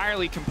almost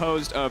entirely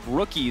composed of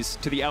rookies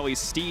to the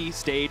LEC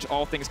stage,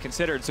 all things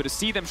considered. So to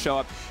see them show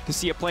up, to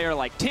see a player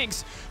like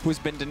TynX, who has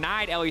been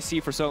denied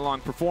LEC for so long,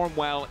 perform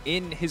well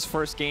in his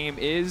first game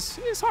is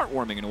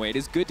heartwarming in a way. It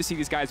is good to see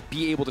these guys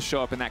be able to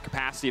show up in that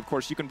capacity. Of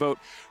course, you can vote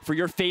for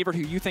your favorite,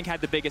 who you think had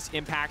the biggest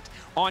impact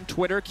on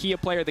Twitter. Key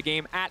player of the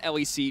game at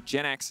LEC,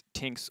 Jenax,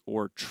 TynX,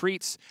 or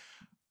Treatz.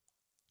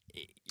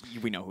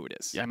 We know who it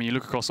is. Yeah, I mean, you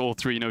look across all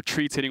three, you know,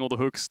 Treatz hitting all the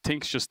hooks,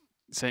 TynX just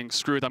saying,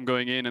 screw it, I'm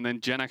going in, and then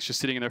Jenax just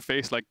sitting in their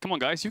face like, come on,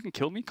 guys, you can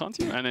kill me, can't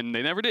you? And then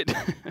they never did.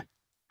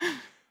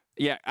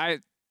 Yeah,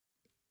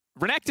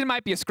 Renekton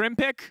might be a scrim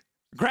pick.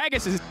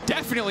 Gragas is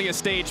definitely a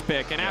stage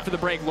pick, and after the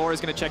break, Laure is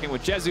going to check in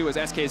with Jezu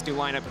as SK's new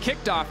lineup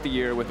kicked off the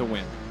year with a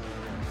win.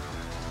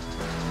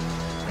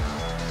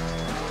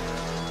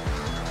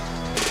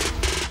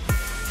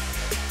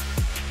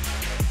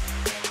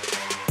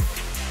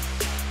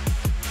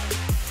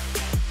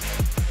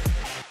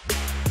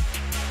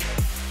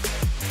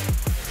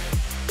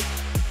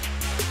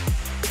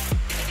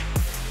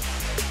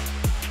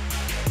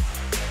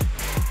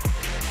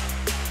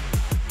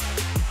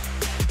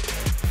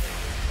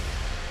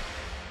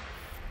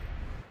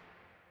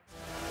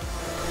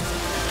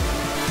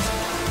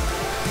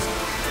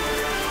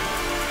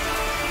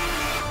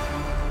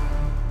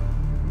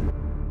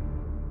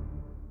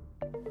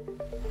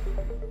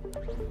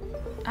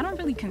 I don't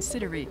really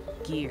consider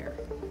it gear.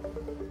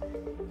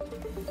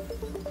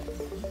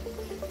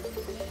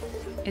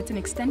 It's an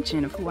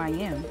extension of who I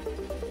am.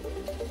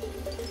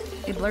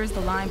 It blurs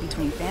the line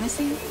between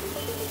fantasy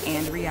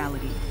and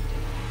reality.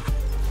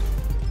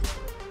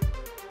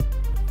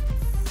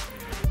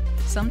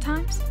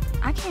 Sometimes,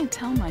 I can't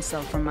tell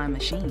myself from my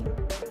machine.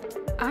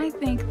 I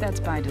think that's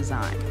by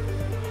design.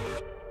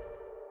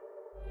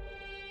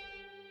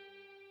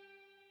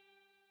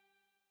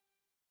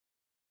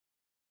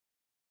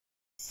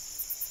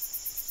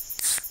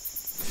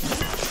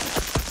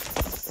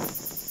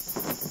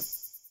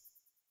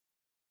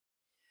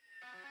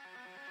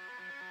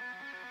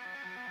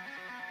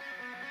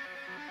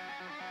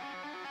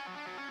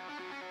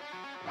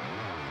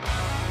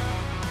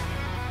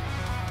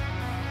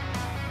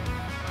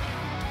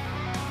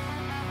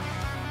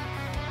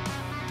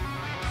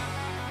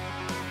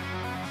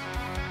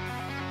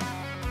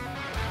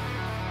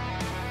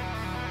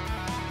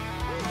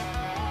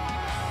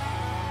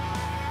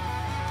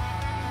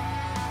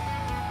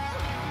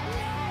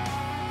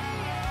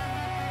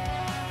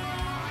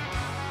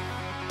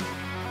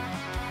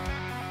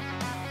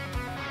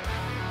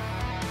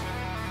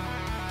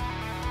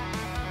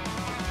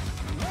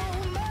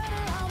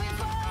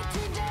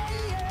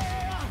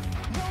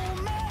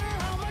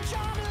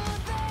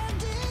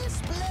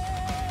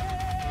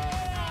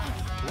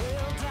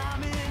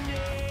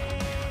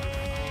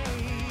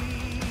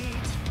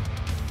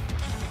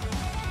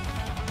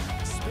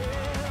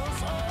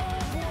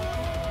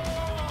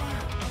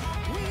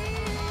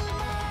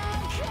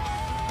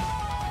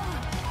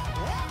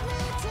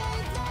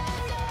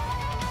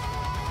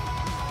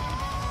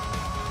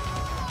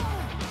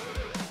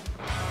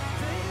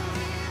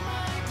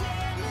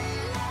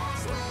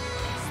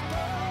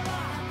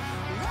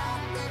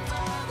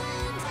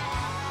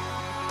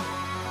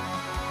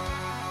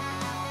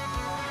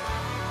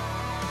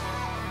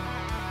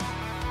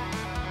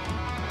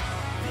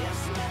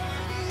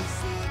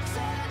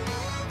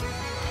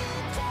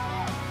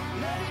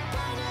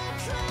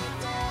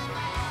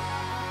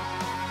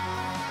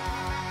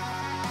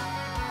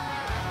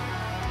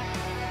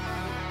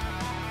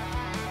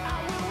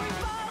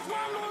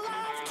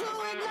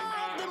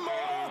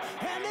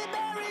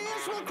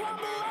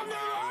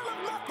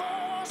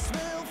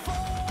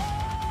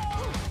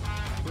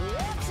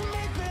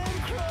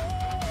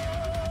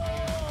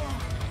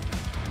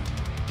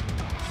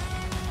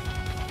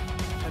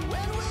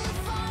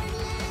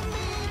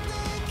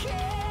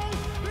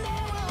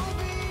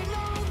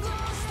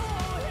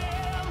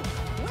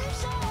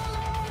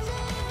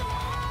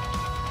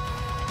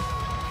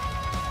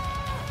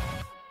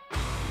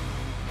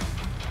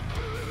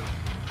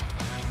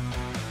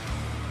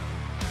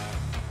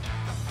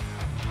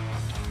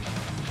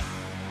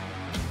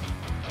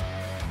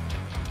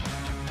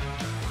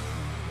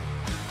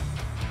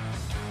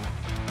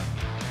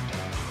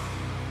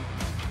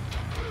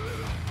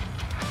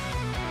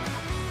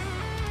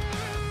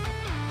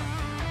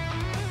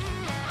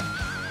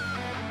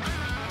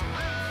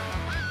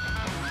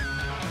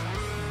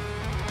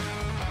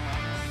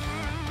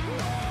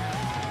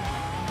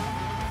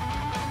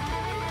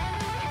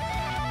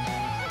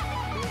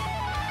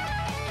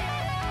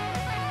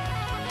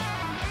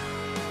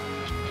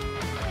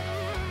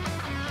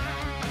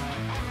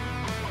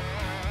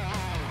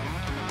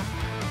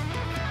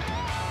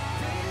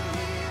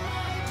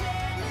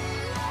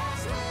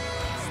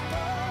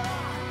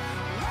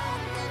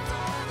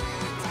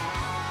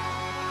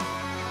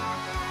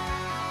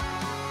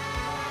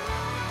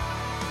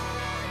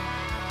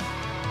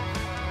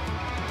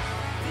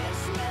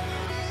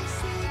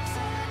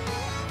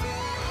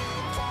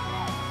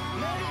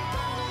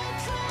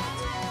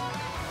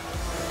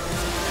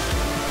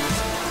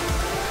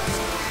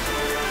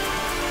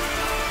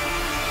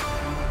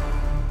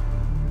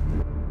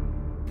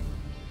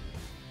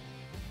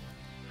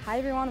 Hi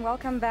everyone,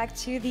 welcome back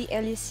to the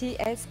LEC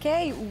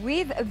SK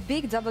with a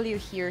big W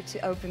here to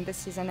open the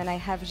season, and I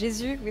have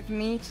Jezu with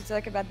me to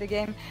talk about the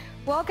game.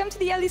 Welcome to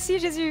the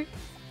LEC, Jezu.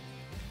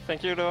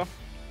 Thank you, Laure.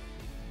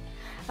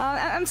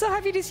 I'm so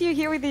happy to see you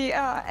here with the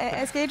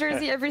SK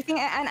jersey, everything,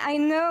 and I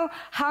know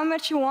how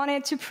much you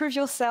wanted to prove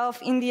yourself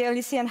in the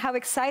LEC and how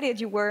excited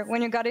you were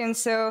when you got in.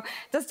 So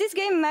does this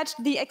game match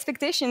the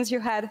expectations you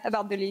had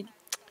about the league?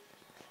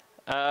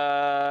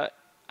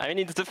 I mean,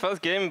 it's the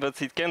first game,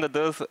 but it kind of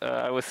does.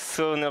 I was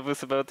so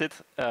nervous about it.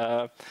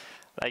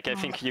 I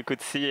think you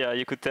could see,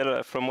 you could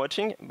tell from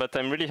watching, but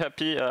I'm really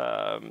happy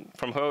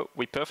from how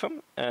we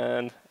perform,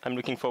 and I'm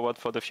looking forward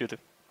for the future.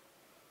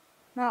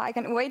 Well, I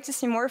can't wait to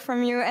see more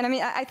from you. And I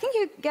mean, I think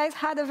you guys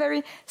had a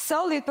very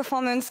solid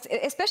performance,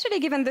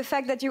 especially given the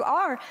fact that you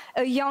are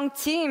a young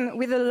team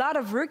with a lot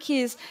of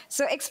rookies.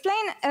 So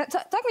explain,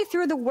 talk me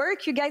through the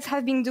work you guys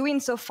have been doing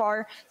so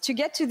far to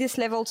get to this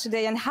level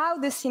today and how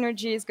the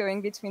synergy is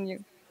going between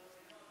you.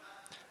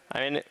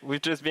 I mean,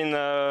 we've just been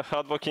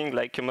hardworking,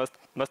 like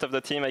most of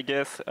the team, I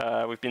guess.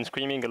 We've been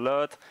screaming a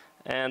lot,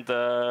 and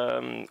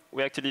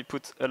we actually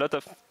put a lot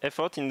of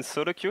effort in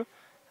solo queue,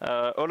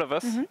 all of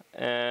us,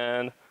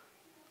 and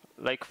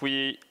like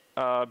we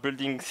are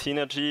building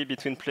synergy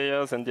between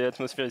players, and the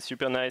atmosphere is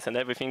super nice and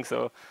everything.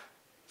 So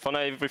for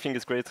now, everything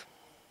is great.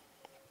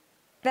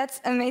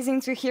 That's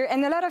amazing to hear.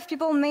 And a lot of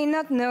people may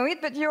not know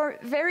it, but you're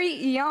very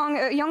young,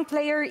 a young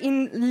player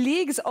in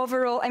leagues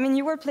overall. I mean,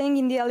 you were playing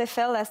in the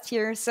LFL last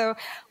year. So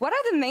what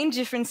are the main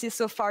differences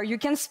so far you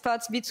can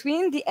spot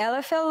between the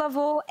LFL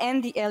level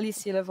and the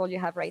LEC level you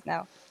have right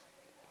now?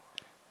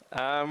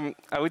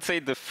 I would say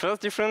the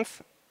first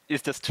difference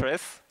is the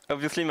stress.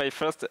 Obviously, my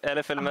first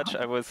LFL match,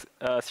 I was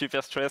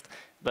super stressed,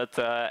 but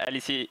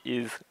LEC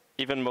is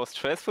even more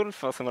stressful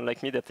for someone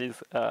like me that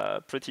is a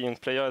pretty young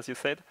player, as you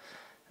said.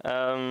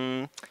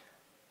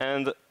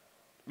 And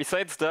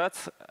besides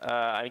that,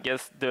 I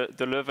guess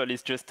the level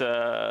is just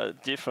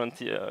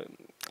different.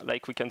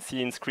 Like we can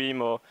see in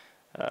Scream or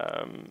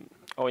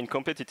in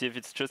competitive,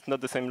 it's just not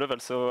the same level.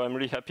 So I'm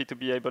really happy to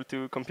be able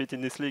to compete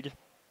in this league.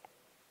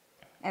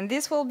 And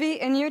this will be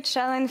a new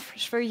challenge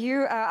for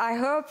you. I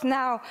hope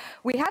now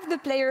we have the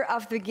player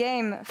of the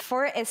game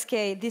for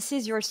SK. This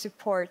is your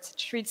support,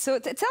 Treatz. So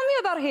tell me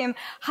about him.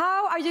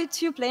 How are you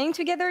two playing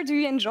together? Do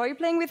you enjoy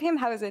playing with him?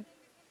 How is it?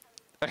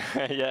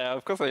 Yeah,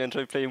 of course I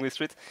enjoy playing with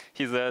Treatz.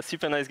 He's a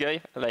super nice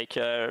guy, like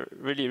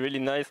really, really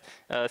nice,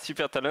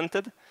 super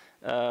talented.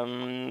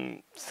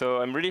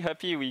 So I'm really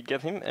happy we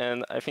get him,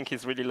 and I think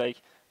he's really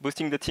like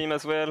boosting the team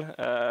as well.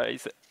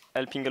 He's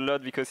helping a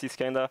lot because he's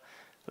kind of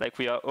like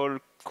we are all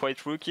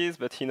quite rookies,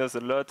 but he knows a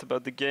lot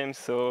about the game.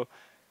 So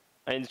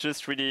it's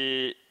just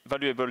really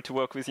valuable to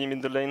work with him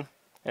in the lane,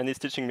 and he's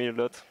teaching me a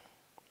lot.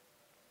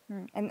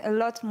 And a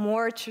lot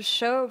more to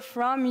show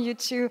from you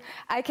two,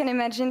 I can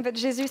imagine. But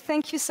Jezu,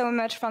 thank you so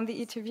much from the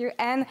interview,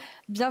 and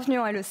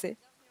bienvenue en LEC.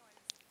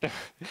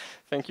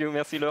 Thank you,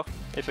 merci Laure,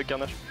 et FLICKR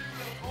Carnage.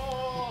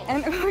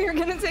 And we're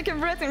going to take a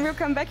breath, and we'll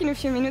come back in a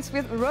few minutes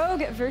with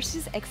Rogue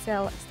versus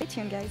Excel. Stay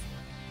tuned, guys.